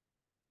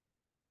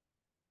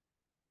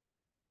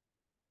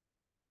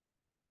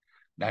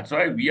 That's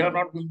why we are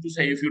not going to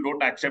say if you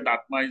don't accept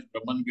Atma is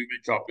Brahman, we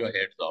will chop your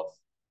heads off.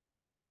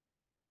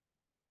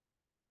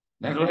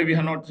 That's why we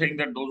are not saying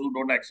that those who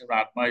don't accept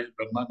Atma is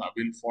Brahman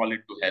will fall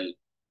into hell.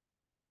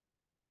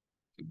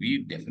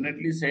 We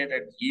definitely say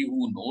that he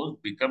who knows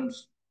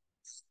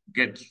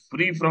gets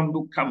free from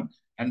dukkham,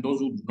 and those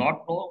who do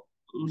not know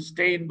will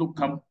stay in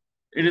dukkham.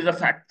 It is a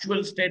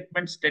factual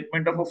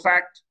statement of a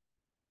fact.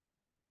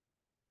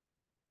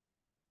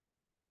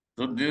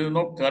 So there is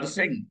no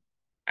cursing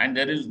and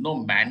there is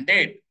no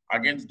mandate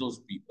against those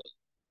people.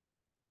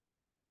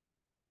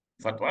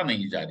 Fatwa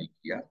nahi jari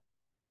kiya.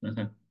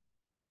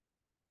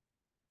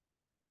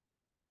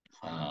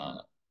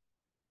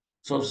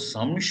 So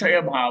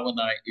samshaya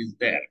bhavana is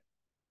there.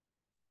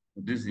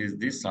 This is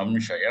the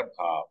samshaya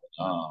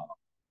bhavana.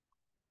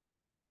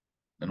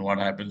 Then what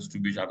happens to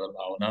vichara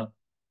bhavana?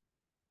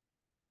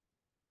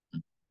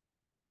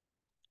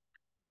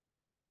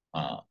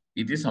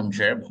 Iti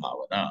samshaya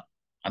bhavana.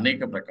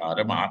 Aneka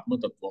prakaram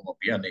atmatatvam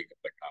api aneka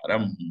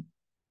prakaram.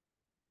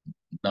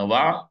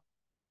 Nava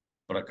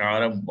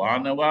prakaram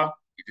vanava.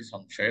 Iti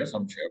samshaya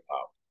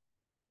bhavana.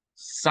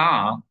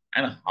 Sa,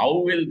 and how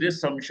will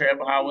this samshaya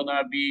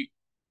bhavana be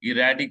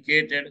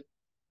eradicated?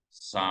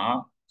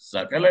 Sa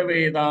sakala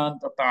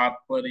vedanta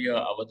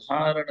tatparya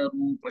avadharana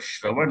rupa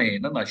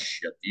shravanena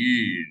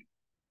nashyati.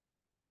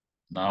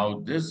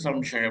 Now this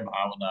samshaya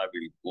bhavana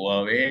will go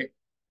away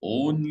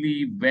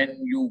only when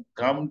you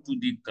come to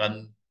the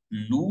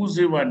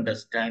conclusive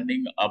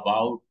understanding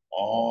about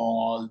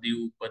all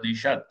the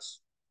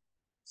Upanishads.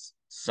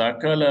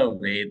 Sakala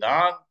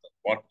Vedanta,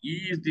 what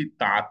is the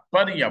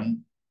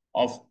tatparyam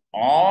of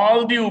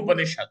all the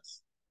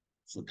Upanishads?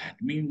 So that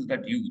means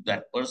that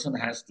that person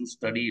has to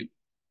study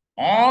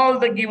all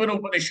the given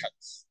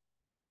Upanishads,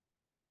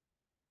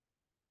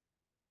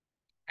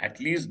 at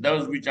least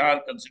those which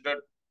are considered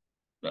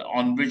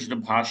on which the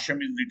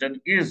Bhashyam is written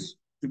is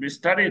to be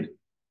studied,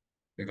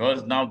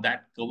 because now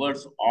that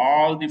covers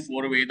all the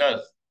 4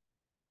 Vedas.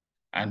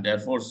 And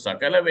therefore,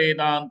 Sakala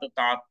Vedanta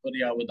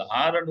Tatparya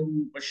Avadharana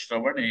Rupa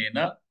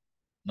Shravanena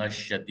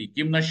Nashyati.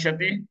 Kim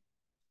Nashyati?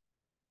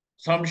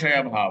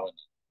 Samshaya Bhavana.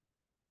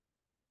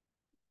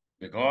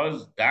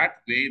 Because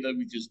that Veda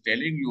which is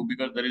telling you,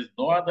 because there is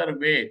no other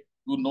way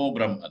to know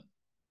Brahman.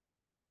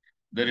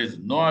 There is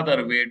no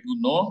other way to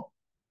know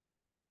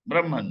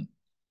Brahman.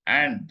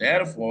 And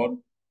therefore,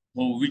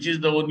 which is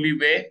the only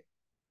way?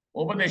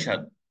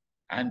 Upanishad.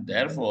 And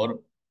therefore,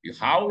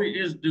 how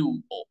is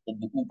the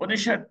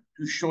Upanishad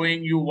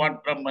showing you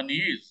what Brahman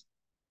is?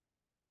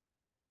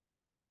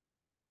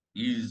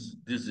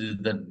 This is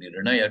the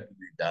Nirnaya to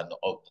be done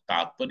of the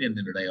Tatparya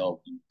Nirnaya of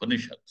the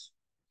Upanishads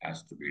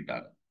has to be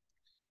done.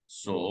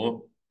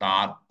 So,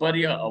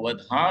 Tatparya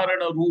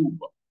Avadharana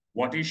Rupa.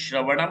 What is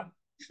Shravanam?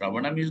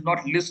 Shravanam is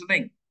not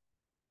listening.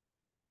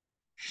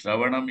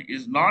 Shravanam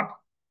is not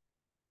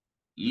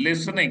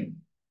listening.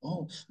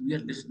 Oh, we are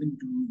listening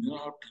to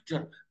your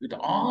teacher with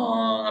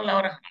all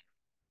our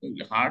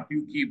heart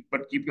you keep,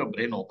 but keep your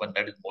brain open.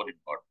 That is more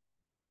important.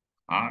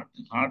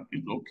 Heart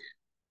is okay.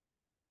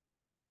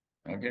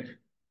 Okay.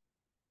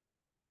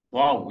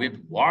 Wow, with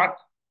what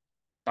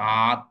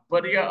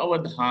Tatparya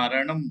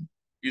Avadharanam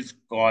is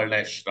called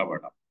as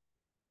Shravanam.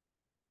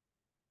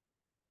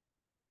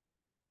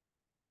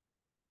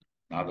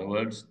 In other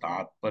words,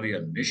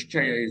 Tatparya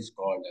Nishchaya is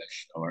called as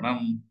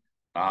Shravanam.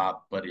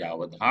 Tatparya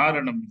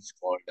Avadharanam is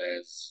called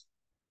as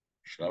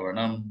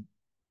Shravanam.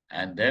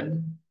 And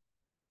then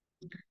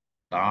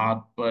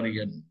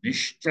Tatparya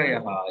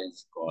Nishchaya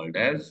is called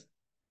as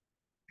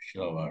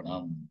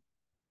Shravanam.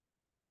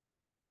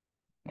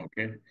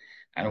 Okay.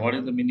 And what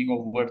is the meaning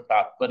of word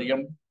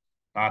Tatparyam?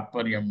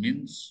 Tatparyam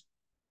means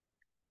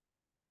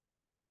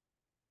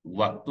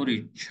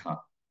Vakturicha.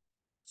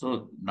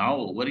 So now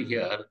over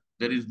here,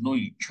 there is no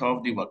Icha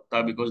of the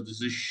Vakta because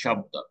this is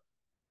Shabda.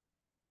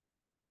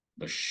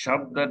 The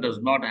Shabda does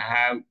not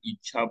have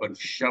Icha, but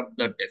Shabda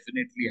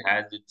definitely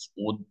has its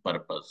own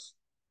purpose,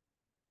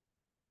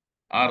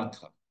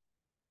 Artha.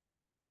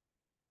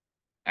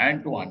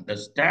 And to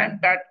understand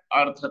that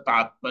Artha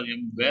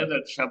Tatparyam, where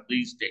that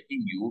Shabda is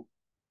taking you,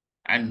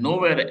 and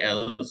nowhere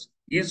else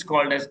is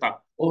called as ta.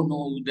 Oh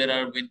no, there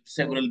are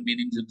several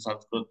meanings in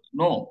Sanskrit.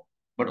 No,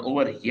 but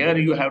over here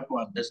you have to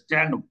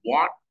understand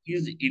what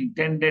is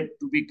intended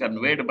to be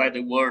conveyed by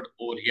the word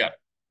over here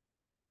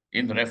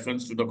in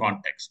reference to the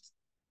context.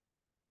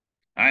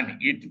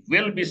 And it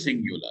will be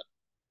singular.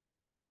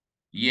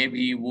 ये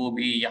भी, वो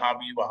भी, यहाँ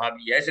भी, वहां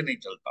भी, ऐसे नहीं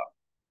चलता.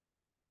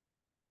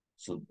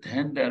 So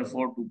then,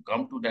 therefore, to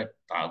come to that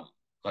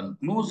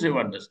conclusive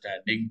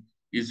understanding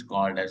is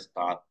called as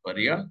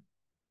Tatparya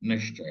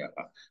Nishchaya.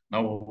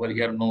 Now, over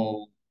here,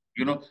 no,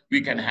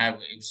 we can have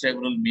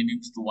several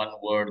meanings to one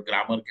word.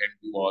 Grammar can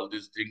do all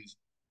these things.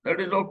 That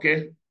is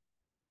okay.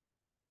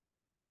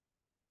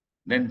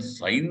 Then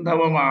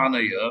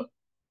Saindhavamanaya,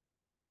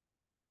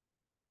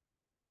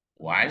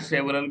 why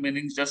several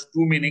meanings? Just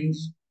two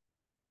meanings.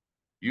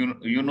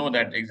 You know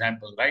that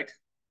example, right?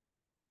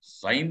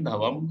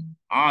 Saindhavam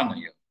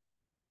Anaya.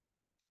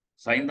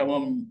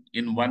 Saindhavam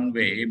in one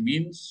way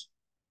means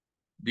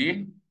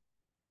the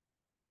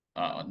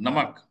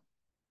namak,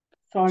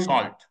 Salt.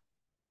 salt.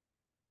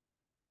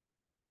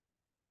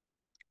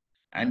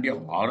 And the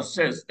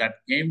horses that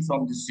came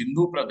from the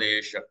Sindhu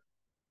Pradesh,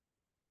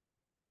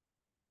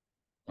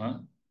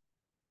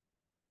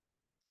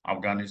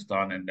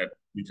 Afghanistan, and that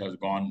which has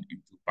gone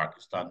into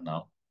Pakistan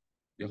now.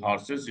 The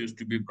horses used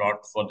to be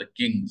brought for the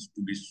kings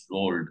to be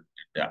sold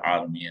in the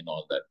army and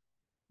all that.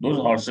 Those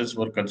horses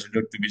were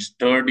considered to be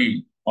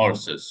sturdy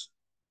horses.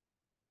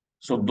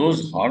 So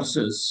those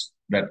horses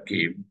that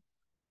came,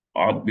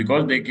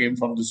 because they came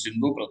from the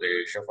Sindhu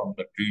Pradesh, from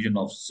the region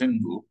of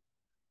Sindhu,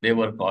 they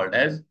were called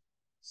as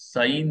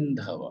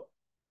Saindhava.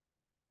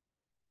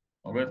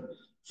 Okay.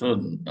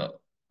 So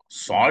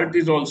salt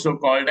is also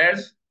called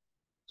as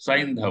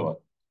Saindhava.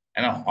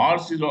 And a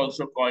horse is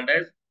also called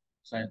as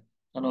Saindhava.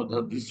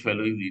 No, this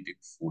fellow is eating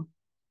food.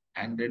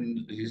 And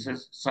then he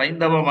says,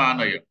 Saindhava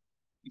Manaya.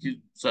 His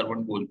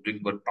servant goes, bring,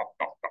 but talk,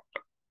 talk, talk,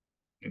 talk.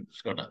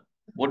 It's gonna,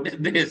 what is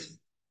this?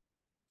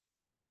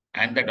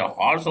 And that a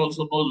horse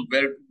also knows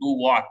where to do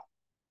what.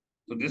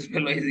 So this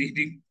fellow is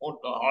eating food.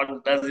 The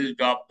horse does his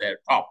job there.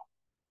 Talk.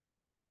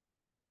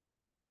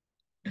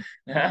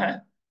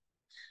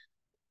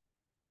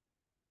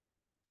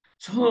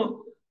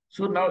 So,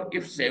 so now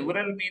if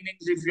several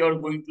meanings, if you are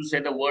going to say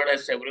the word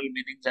has several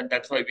meanings, and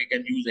that's why we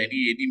can use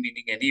any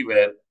meaning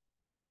anywhere,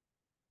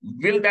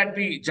 will that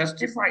be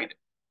justified?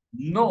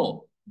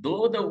 No.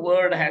 Though the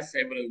word has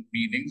several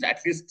meanings, at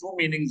least two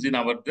meanings in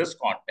our this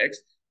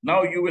context,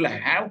 now you will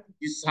have to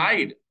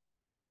decide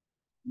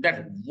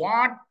that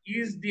what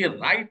is the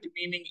right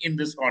meaning in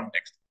this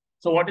context.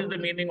 So what is the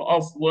meaning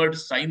of word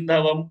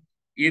Saindhavam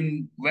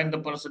in when the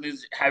person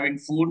is having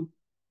food?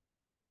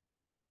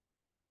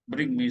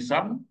 Bring me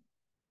some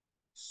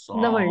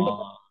Lawand.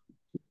 salt.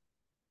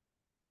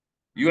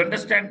 You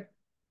understand?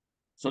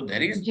 So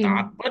there is Ji.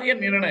 Tatparya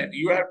Nirnaya.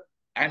 You have,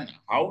 and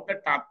how the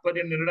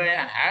Tatparya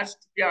Nirnaya has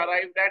to be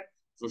arrived at.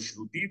 So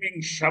Shruti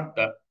being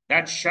Shabda,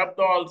 that Shabda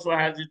also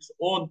has its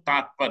own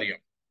Tatparya.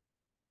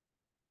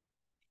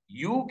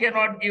 You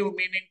cannot give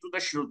meaning to the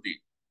Shruti.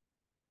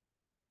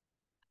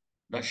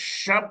 The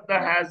Shabda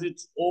has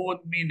its own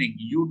meaning.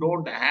 You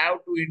don't have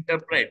to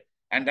interpret.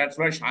 And that's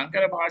why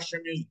Shankara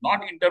Bhashyam is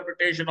not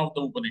interpretation of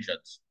the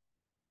Upanishads.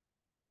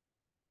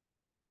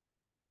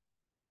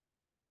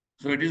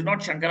 So it is not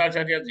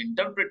Shankaracharya's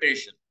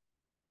interpretation.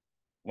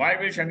 Why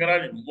will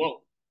Shankaracharya?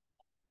 Well,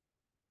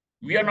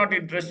 we are not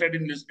interested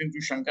in listening to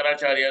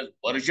Shankaracharya's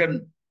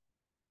version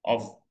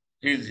of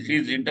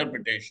his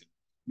interpretation.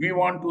 We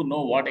want to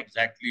know what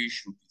exactly is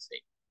Shruti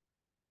saying.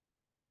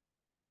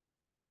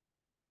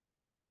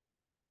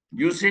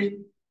 You see,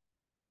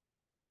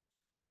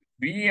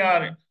 we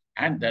are,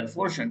 and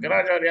therefore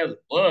Shankaracharya's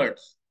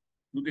words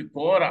to the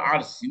core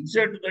are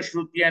sincere to the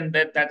Shruti, and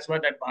that's why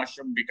that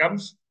Bhashyam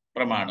becomes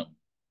Pramanam.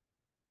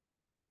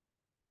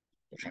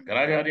 So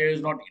Shankaracharya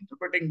is not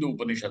interpreting the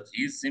Upanishads,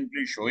 he is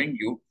simply showing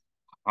you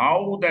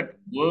how that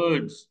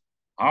words,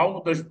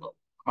 how the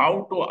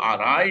how to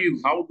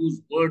arrive, how those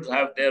words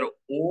have their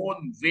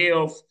own way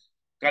of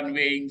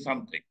conveying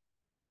something.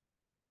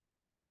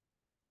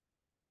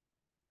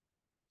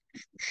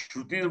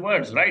 Shruti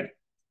words, right?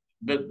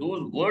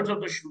 Those words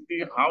of the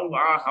Shruti, how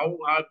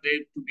are they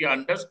to be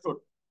understood?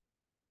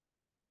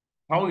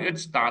 How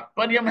its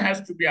tatparyam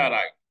has to be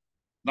arrived.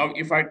 Now,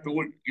 if I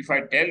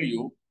tell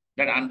you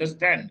that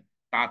understand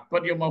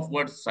tatparyam of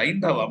word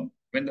saindhavam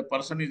when the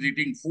person is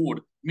eating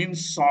food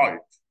means salt.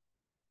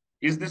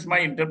 Is this my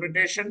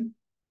interpretation?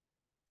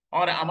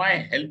 Or am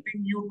I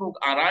helping you to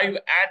arrive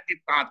at the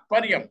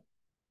tatparyam?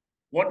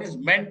 What is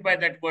meant by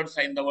that word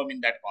saindhavam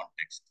in that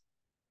context?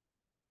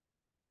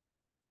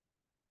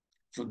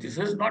 So this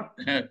is not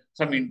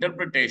some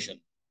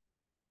interpretation.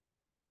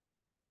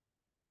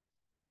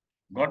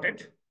 Got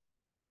it?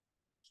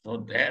 So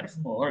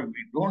therefore,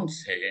 we don't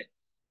say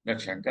that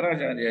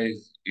Shankaracharya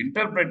is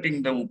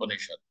interpreting the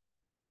Upanishad.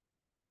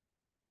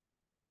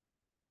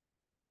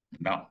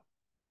 No.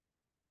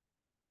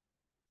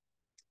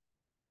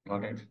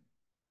 Got it?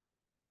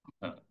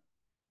 Uh,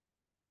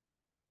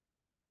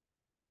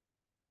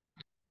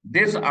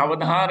 This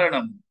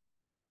avadharanam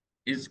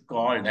is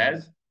called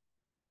as,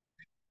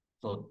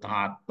 so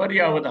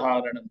Tatparya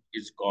avadharanam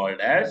is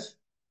called as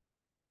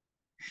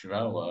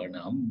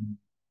Shravanam.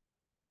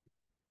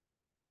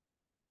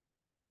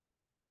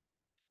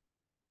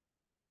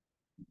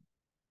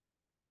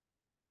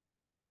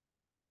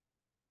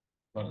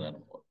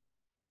 Furthermore.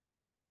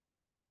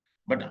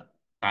 But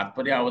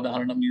Tatparya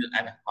avadharanam is,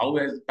 and how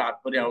is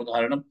Tatparya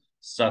avadharanam?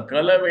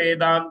 Sakala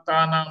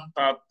Vedantanam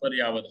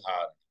Tatparya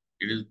avadharanam.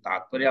 It is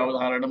Tatparya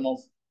avadharanam of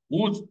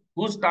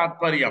whose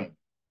Tatparyam?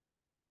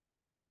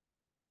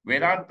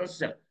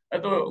 Vedantasya.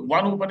 So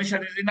one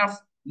Upanishad is enough?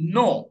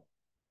 No.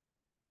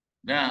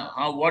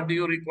 Now, what do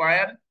you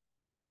require?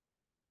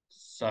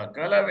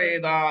 Sakala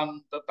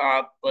Vedanta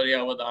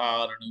Tatparya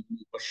avadharanam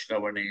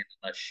upashravanena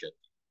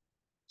nashyati.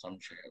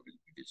 Samshaya will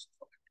be destroyed.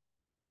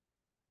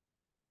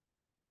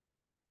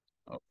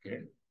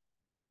 Okay.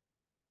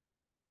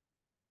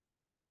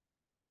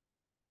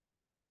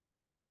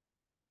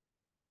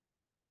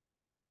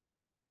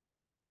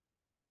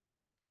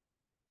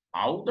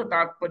 How the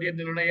Tatparya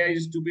Nirnaya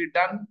is to be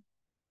done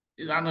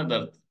is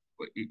another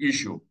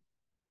issue.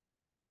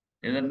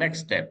 Is the next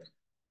step.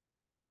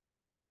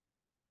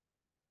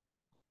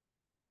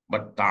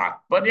 But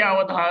Tatparya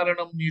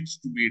Avadharanam needs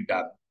to be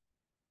done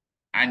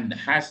and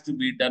has to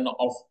be done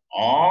of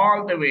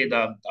all the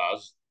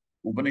Vedantas.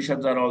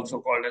 Upanishads are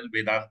also called as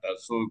Vedantas.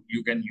 So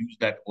you can use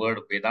that word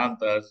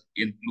Vedantas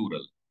in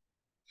plural.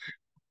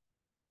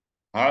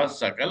 Ha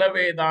Sakala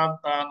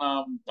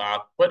Vedantanam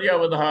Tatparya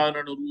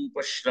Avadharana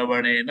Rupa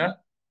Shravanena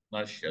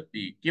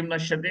Nashyati. Kim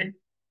Nashyati?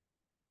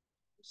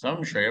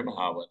 Samshaya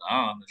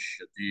Bhavana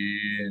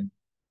Nashyati.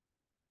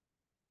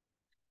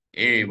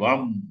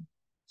 एवं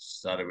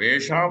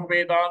सर्वेषां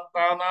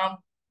वेदान्तानाम्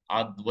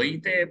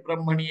अद्वैते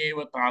ब्रह्मणि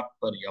एव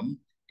तात्पर्यम्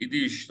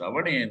इति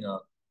श्रवणेन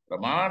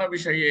प्रमाण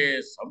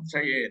विषये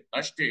संशये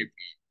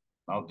नष्टेपि.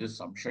 Now this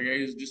samshaya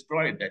is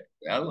destroyed, that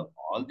well,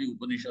 all the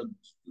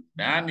Upanishads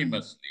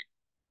unanimously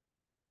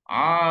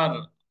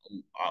are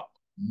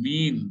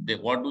mean,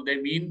 what do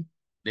they mean?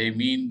 They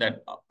mean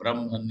that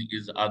Brahman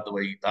is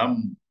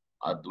Advaitam.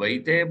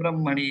 Advaite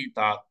Brahmani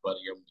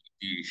Tatparyam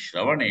iti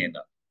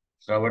Shravanena.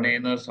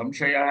 Shravanena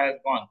Samshaya has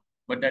gone.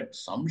 But that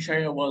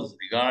Samshaya was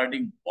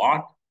regarding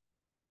what?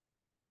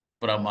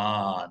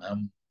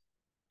 Pramanam.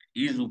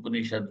 Is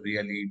Upanishad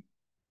really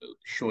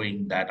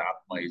showing that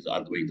Atma is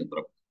Advaita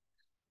Brahman?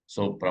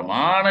 So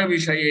Pramana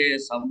Vishaye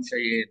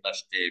Samshaye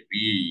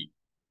Nashte.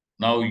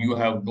 Now you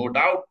have no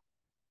doubt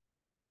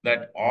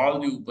that all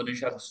the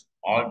Upanishads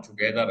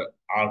altogether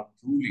are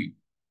truly,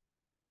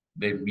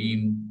 they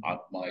mean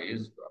Atma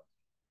is Brahma.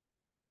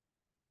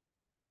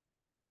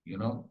 You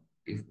know,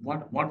 if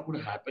what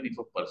would happen if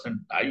a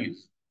person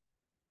dies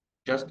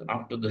just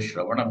after the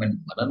Shravanam and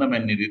Mananam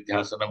and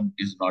Nididhyasanam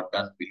is not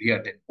done? Will he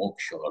attain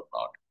moksha or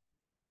not?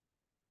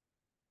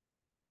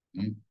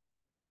 Hmm?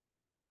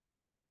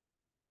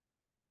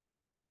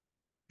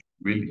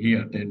 Will he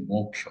attain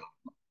moksha?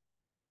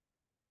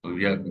 So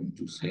we are going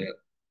to say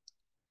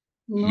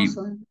No, he,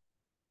 sir.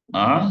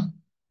 ah,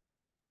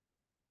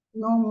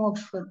 No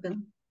moksha for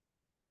them.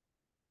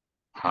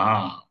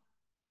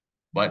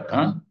 but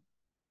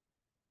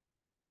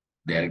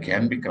there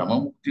can be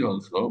Kramamukti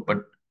also,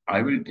 but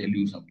I will tell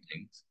you some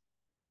things.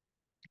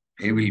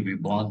 He will be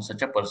born,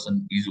 such a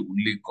person is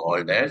only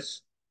called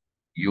as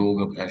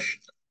Yoga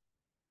Bhrashta.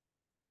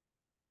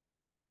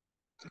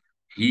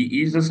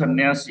 He is a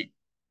sannyasi.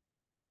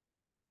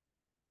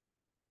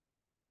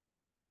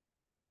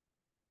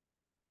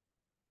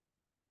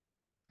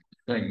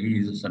 So he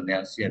is a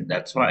sannyasi, and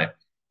that's why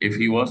if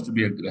he was to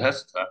be a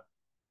grihastha,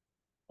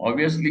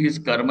 obviously his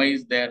karma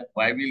is there.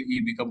 Why will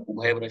he become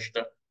Ubhay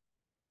Bhrashta?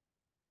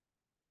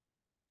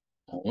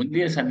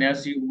 Only a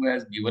sannyasi who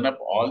has given up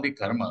all the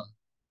karma.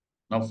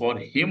 Now, for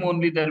him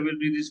only there will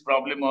be this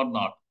problem or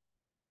not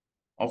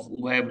of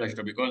Ubhay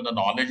Bhrashta, because the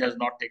knowledge has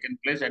not taken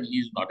place and he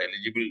is not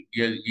eligible.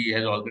 He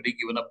has already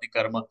given up the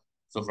karma.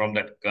 So, from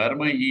that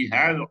karma, he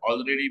has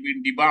already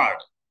been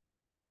debarred.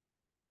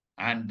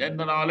 And then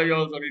the knowledge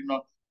also did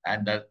not.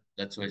 And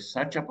that's why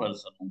such a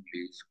person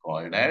only is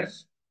called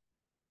as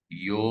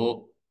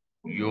Yoga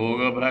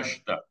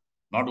Bhrashta.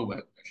 not Ubhay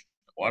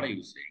Prashna. What are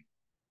you saying?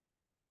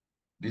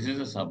 This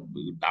is a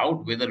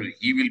doubt whether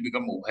he will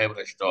become Ubhay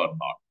Prashna or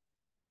not.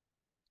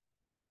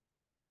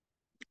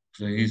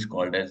 So he is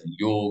called as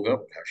Yoga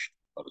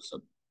Prashna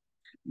person.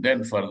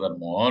 Then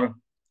furthermore,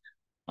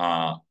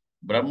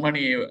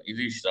 ब्रह्मणि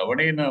इति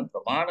श्रवणेन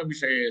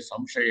प्रमाणविषये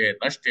संशये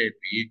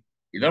नष्टेपि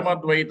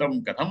इदमद्वैतं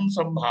कथं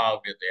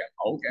संभाव्यते?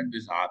 How can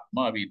this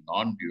Atma be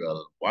non-dual,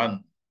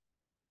 one?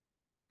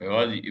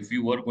 Because if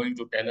you were going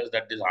to tell us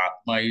that this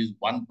Atma is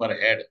one per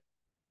head,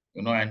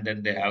 and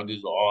then they have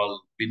these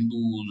all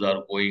bindus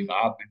are going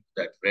up into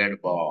that red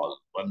ball,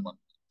 one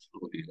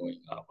slowly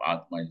going up.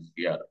 Atma is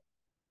here,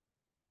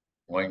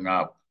 going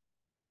up.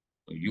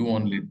 So you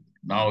only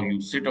now you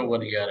sit over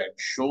here and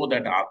show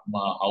that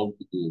Atma how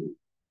to go.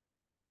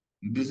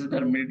 This is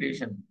their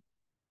meditation.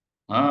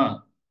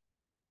 Ah,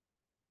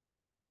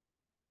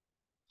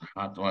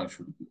 Atma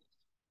should go.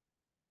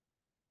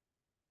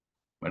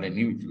 But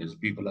anyways,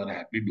 people are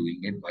happy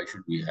doing it. Why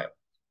should we have?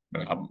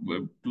 But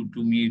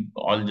to me,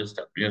 all just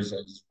appears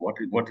as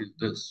what is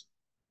this?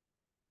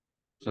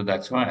 So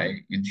that's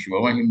why in Shiva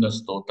Mahimna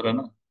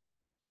Stotra,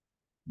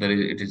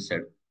 it is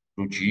said,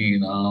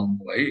 Ruchinam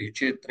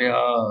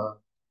Vaichitrya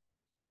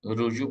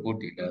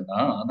Rujuputila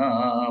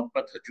Nana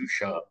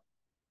Pathajusha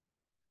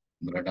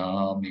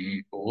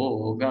Mranami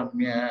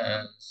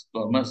Kogamya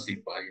Swamasi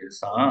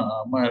Payasa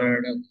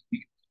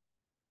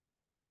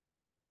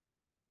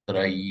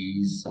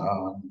Trayi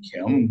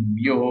Sankhyam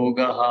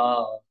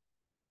Yogaha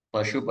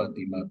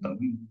पशुपतिमतं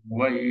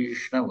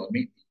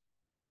वैष्णवमिति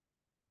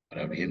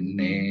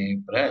प्रभिन्ने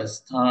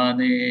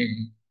प्रस्थाने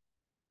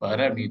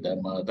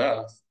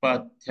परमिदमदः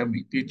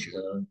पथ्यमिति च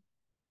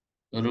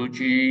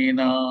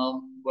रुचीनां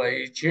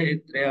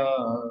वैचित्र्या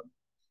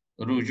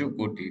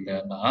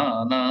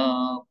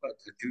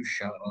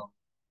रुजुकुटिलनानापथजुषा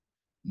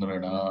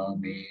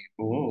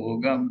नृणामेको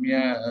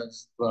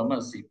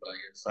गम्यस्त्वमसि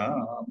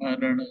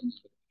पयसामरण.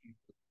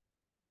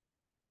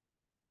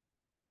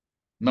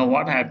 Now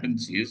what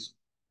happens is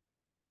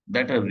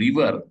that a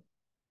river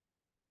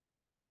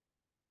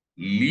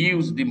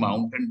leaves the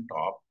mountain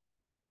top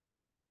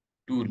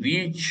to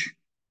reach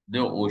the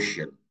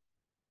ocean.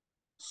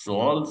 So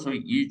also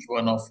each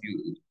one of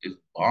you is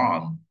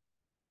born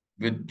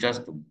with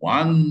just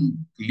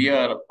one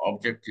clear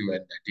objective,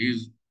 and that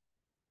is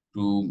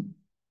to,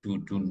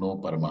 to know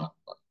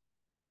Paramatma.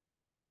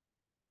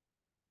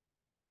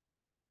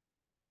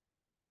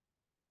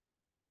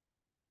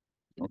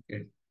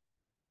 Okay.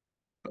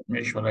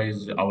 Parmeshwara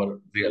is our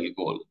real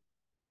goal,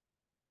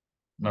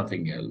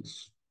 nothing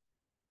else.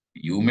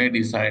 You may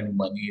decide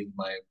money is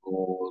my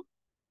goal,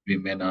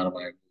 women are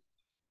my goal,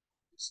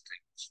 these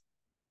things.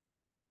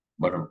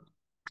 But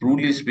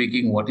truly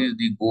speaking, what is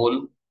the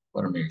goal?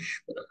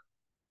 Parmeshwara.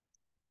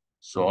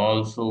 So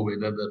also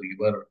whether the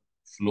river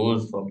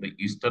flows from the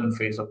eastern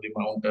face of the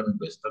mountain,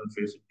 western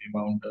face of the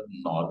mountain,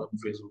 northern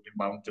face of the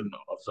mountain,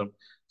 or some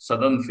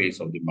southern face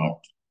of the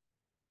mountain.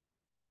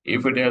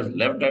 If it has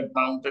left that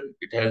mountain,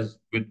 it has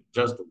with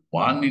just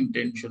one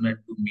intention and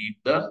to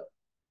meet the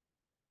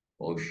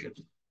ocean.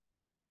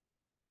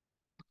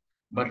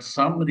 But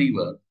some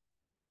river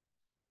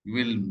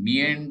will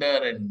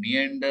meander and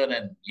meander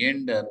and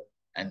meander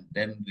and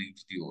then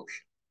reach the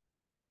ocean.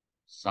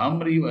 Some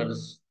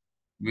rivers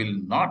will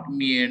not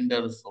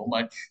meander so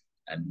much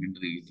and will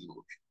reach the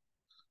ocean.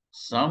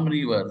 Some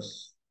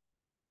rivers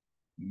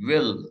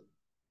will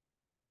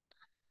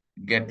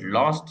get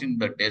lost in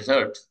the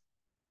desert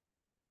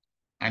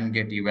and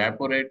get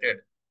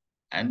evaporated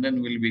and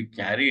then will be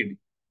carried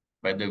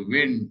by the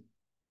wind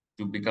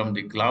to become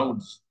the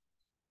clouds.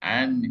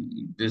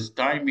 And this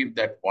time, if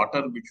that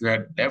water which you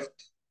had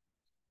left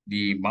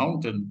the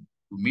mountain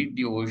to meet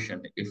the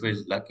ocean, if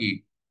it's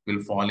lucky,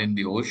 will fall in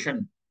the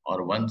ocean,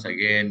 or once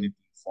again it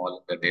will fall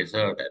in the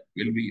desert and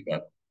will be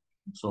evaporated,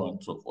 so on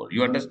and so forth.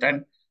 You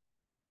understand?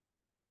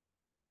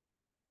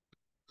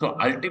 So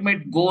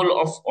ultimate goal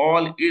of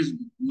all is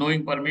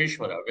knowing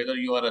Parmeshwara, whether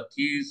you are a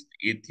theist,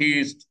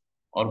 atheist,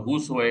 or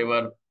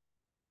whosoever.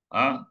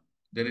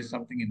 There is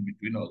something in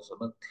between also,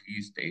 no?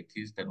 Theist,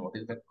 atheist, and what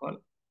is that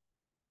called?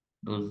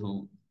 Those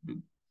who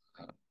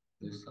uh,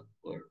 there's some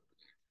word,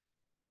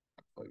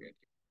 I forget.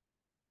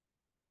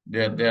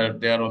 They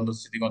are on the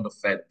sitting on the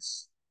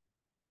fence.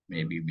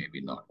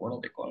 Maybe not. What are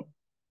they called?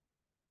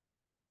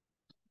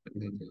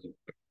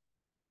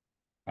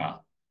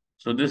 Ah,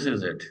 so this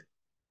is it.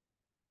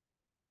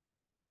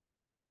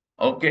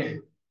 Okay,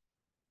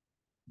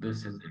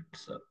 this is it,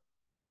 sir.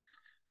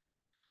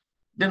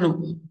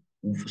 Then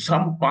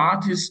some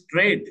path is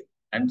straight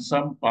and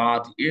some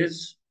path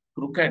is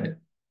crooked.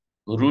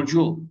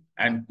 Ruju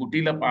and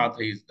Kutila path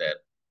is there.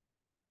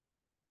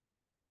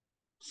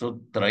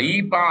 So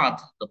Trai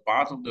path, the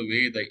path of the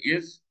Veda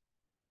is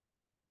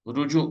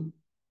Ruju,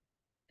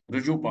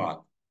 Ruju path.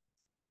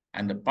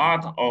 And the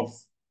path of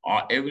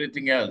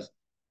everything else,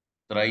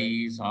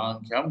 Trai,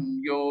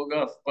 Sankhyam,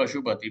 Yoga,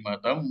 Pashupati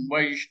Matam,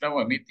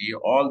 Vaishnavamiti,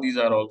 all these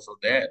are also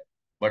there.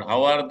 But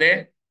how are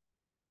they?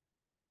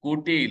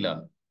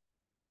 Kutila,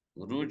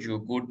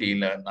 Ruju,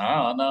 Kutila,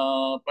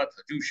 Nana,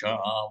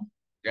 Pathajusham.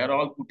 They are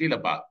all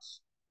Kutila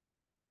paths.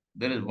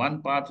 There is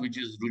one path which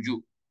is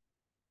ruju.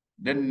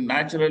 Then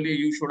naturally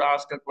you should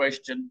ask a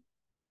question.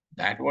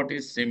 That what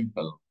is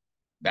simple,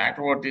 that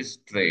what is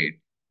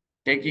straight,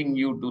 taking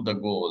you to the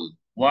goal.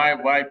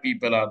 Why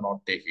people are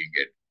not taking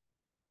it?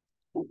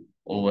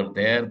 Over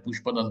there,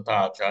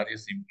 Pushpadanta Acharya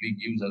simply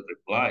gives a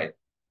reply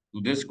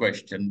to this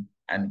question,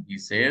 and he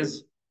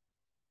says,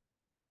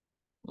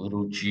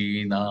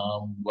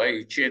 Ruchinam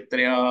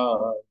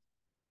Vaichetrya.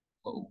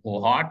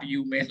 What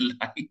you may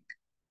like,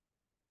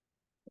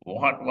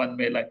 what one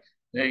may like.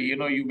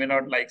 You may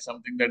not like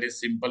something that is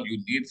simple.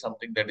 You need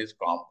something that is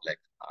complex.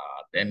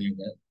 Then you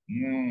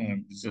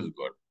may, this is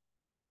good.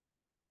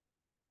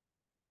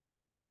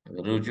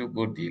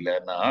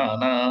 Rujukutila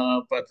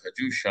nana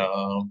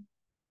pathajusham.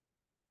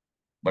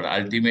 But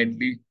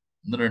ultimately,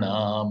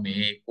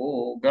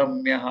 nrinameko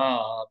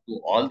gamyaha.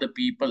 To all the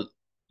people,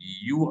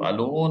 you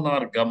alone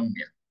are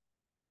gamya.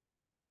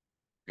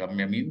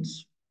 Gamya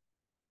means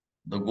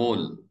the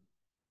goal.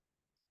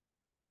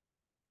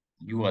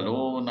 You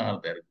alone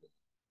are their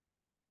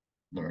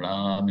goal.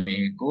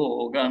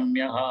 Nrinameko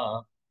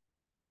gamyaha.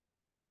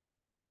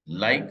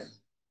 Like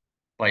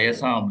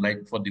Payasam,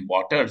 like for the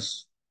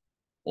waters,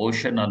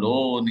 ocean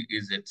alone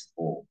is its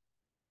home.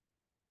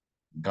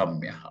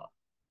 Gamyaha.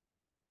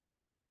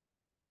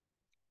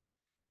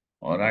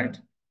 All right.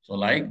 So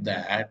like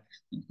that,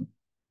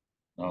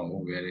 now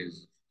where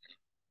is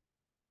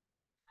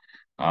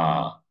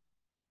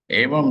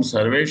एवं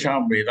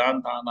सर्वेषां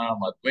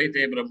वेदान्तानाम्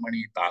अद्वैते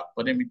ब्रह्मणि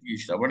तात्पर्यमिति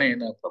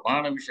श्रवणेन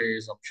प्रमाणविषये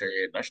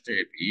संशये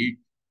नष्टेपि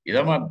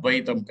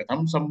इदमद्वैतं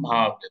कथं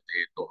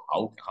संभाव्यते? तो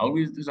how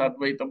is this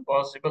advaitam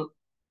possible?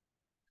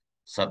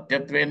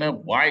 Satyatveena,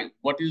 why?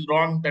 What is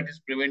wrong that is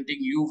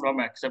preventing you from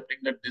accepting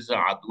that this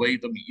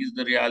advaitam is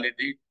the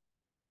reality?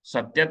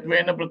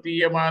 Satyatveena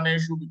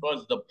pratiyamaneshu,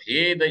 because the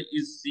bheda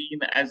is seen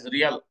as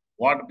real.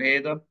 What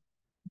bheda?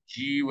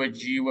 Jiva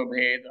jiva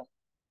bheda,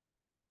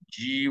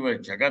 jiva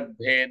jagat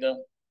bheda,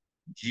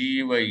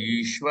 Jiva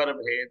Ishwar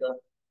Bheda,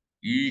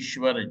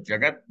 Ishwar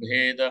Jagat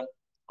Bheda.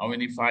 How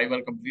many five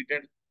are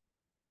completed?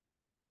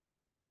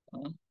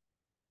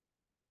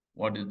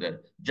 What is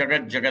that?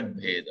 Jagat Jagat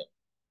Bheda.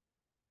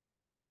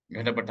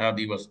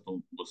 Ghatapatadi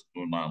Vastu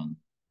Nam.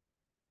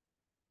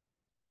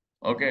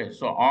 Okay,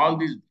 so all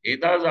these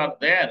Vedas are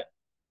there.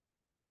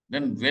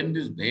 Then when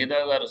these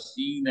Vedas are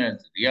seen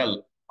as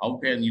real, how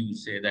can you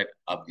say that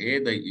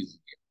Abheda is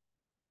real?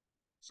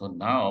 So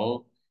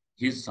now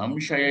his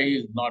samshaya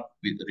is not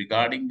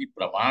regarding the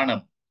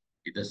pramanam.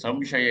 The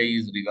samshaya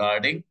is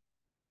regarding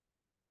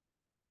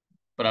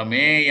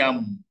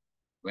prameyam.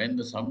 When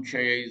the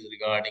samshaya is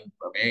regarding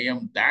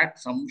prameyam, that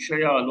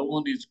samshaya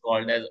alone is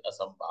called as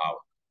asambhavana.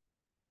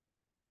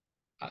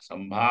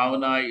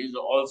 Asambhavana is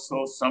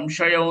also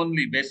samshaya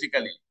only,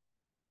 basically.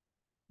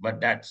 But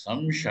that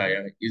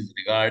samshaya is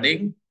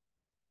regarding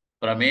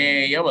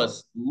prameya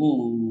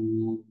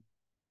vastu.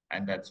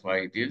 And that's why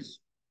it is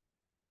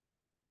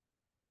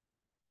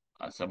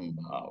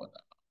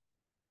asambhavana.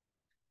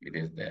 It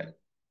is there.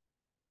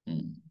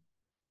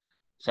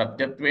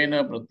 सत्यत्वेन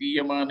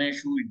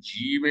प्रतीयमानेषु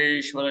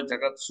Jiveshwar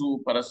जगत्सु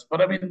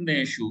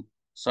परस्परभिन्नेषु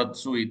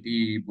सत्सु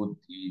इति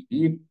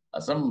बुद्धिः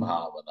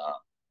असंभावना.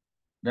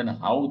 Then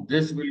how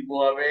this will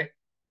go away?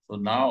 So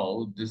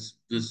now this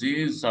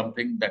is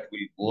something that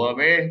will go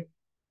away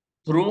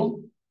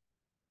through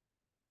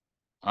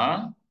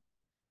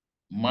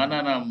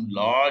mananam,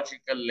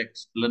 logical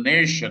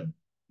explanation.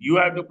 You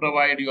have to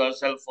provide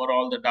yourself for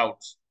all the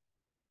doubts.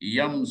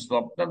 Yam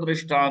swapna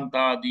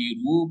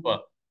drishtantadi rupa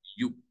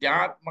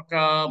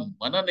yuktyatmaka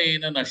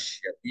mananena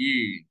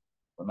nashyati.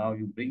 So now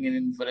you bring in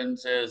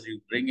inferences,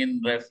 you bring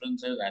in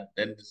references, and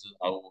then this is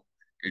how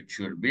it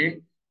should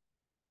be.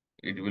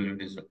 It will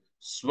be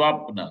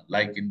swapna,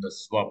 like in the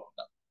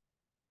swapna.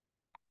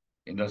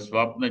 In the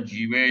swapna,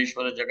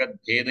 Jiveshwara Jagat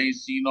Bheda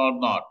is seen or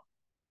not?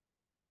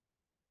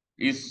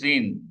 Is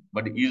seen.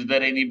 But is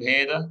there any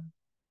Bheda?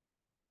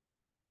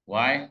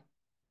 Why?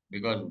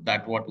 Because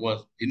that what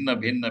was Bhinna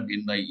Bhinna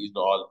Bhinna is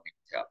all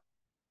Mithya.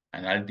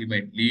 And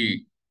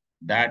ultimately,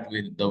 that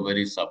with the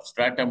very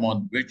substratum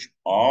on which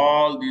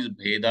all these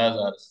Bhedas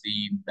are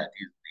seen, that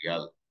is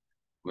real.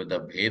 With the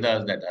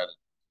Vedas that are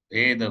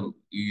Veda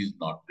is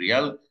not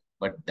real,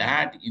 but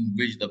that in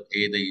which the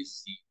Veda is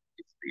seen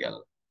is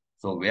real.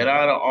 So where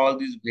are all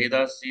these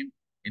Vedas seen?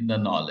 In the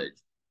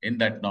knowledge. In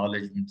that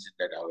knowledge means in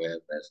that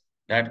awareness.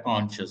 That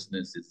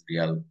consciousness is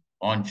real.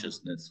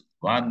 Consciousness is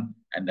one,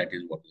 and that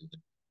is what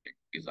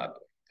is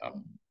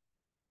Advaitam.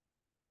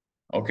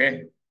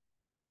 Okay.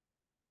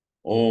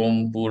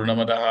 Om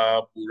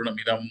Purnamadaha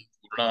Purnamidam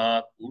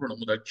Purnat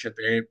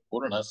Purnamudachyate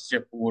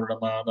Purnasya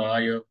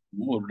Purnamadaya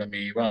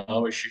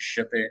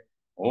Purnamevavashishyate.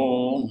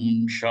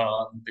 Om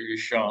Shanti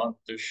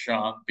Shanti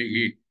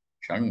Shanti.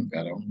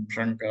 Shankaram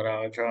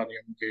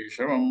Shankaracharyam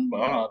Keshavam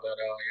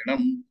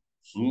Badarayanam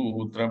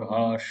Sutra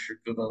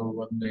Bhashyakృతౌ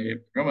Vande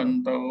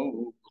Bhagavanto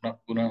Punah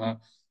Punah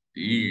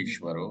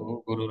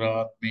Ishvaro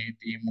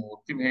Gururatmeti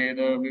Murti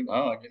Bheda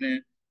Vibhagine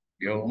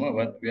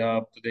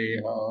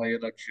व्योमवद्व्याप्तदेहाय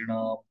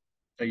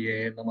दक्षिणामूर्तये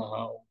नमः।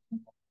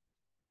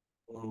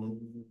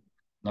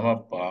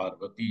 Namaः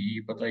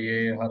Parvati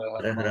Pataye Har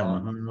Har हर हर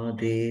Mahadev.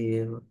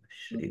 Mahadev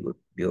Shri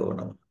गुरुभ्यो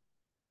नमः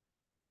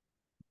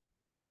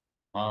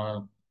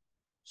Uh,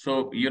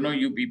 so, you know,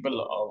 you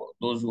people,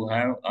 those who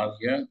have are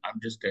here, I'm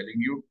just telling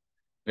you,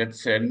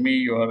 let's send me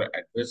your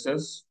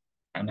addresses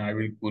and I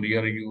will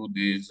courier you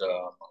these,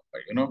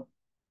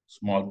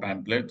 small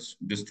pamphlets,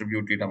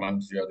 distribute it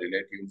amongst your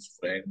relatives,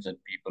 friends, and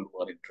people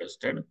who are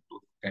interested who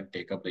can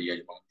take up the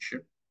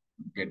Yajmanship,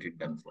 get it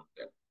done from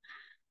them.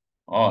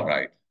 All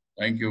right.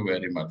 Thank you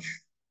very much.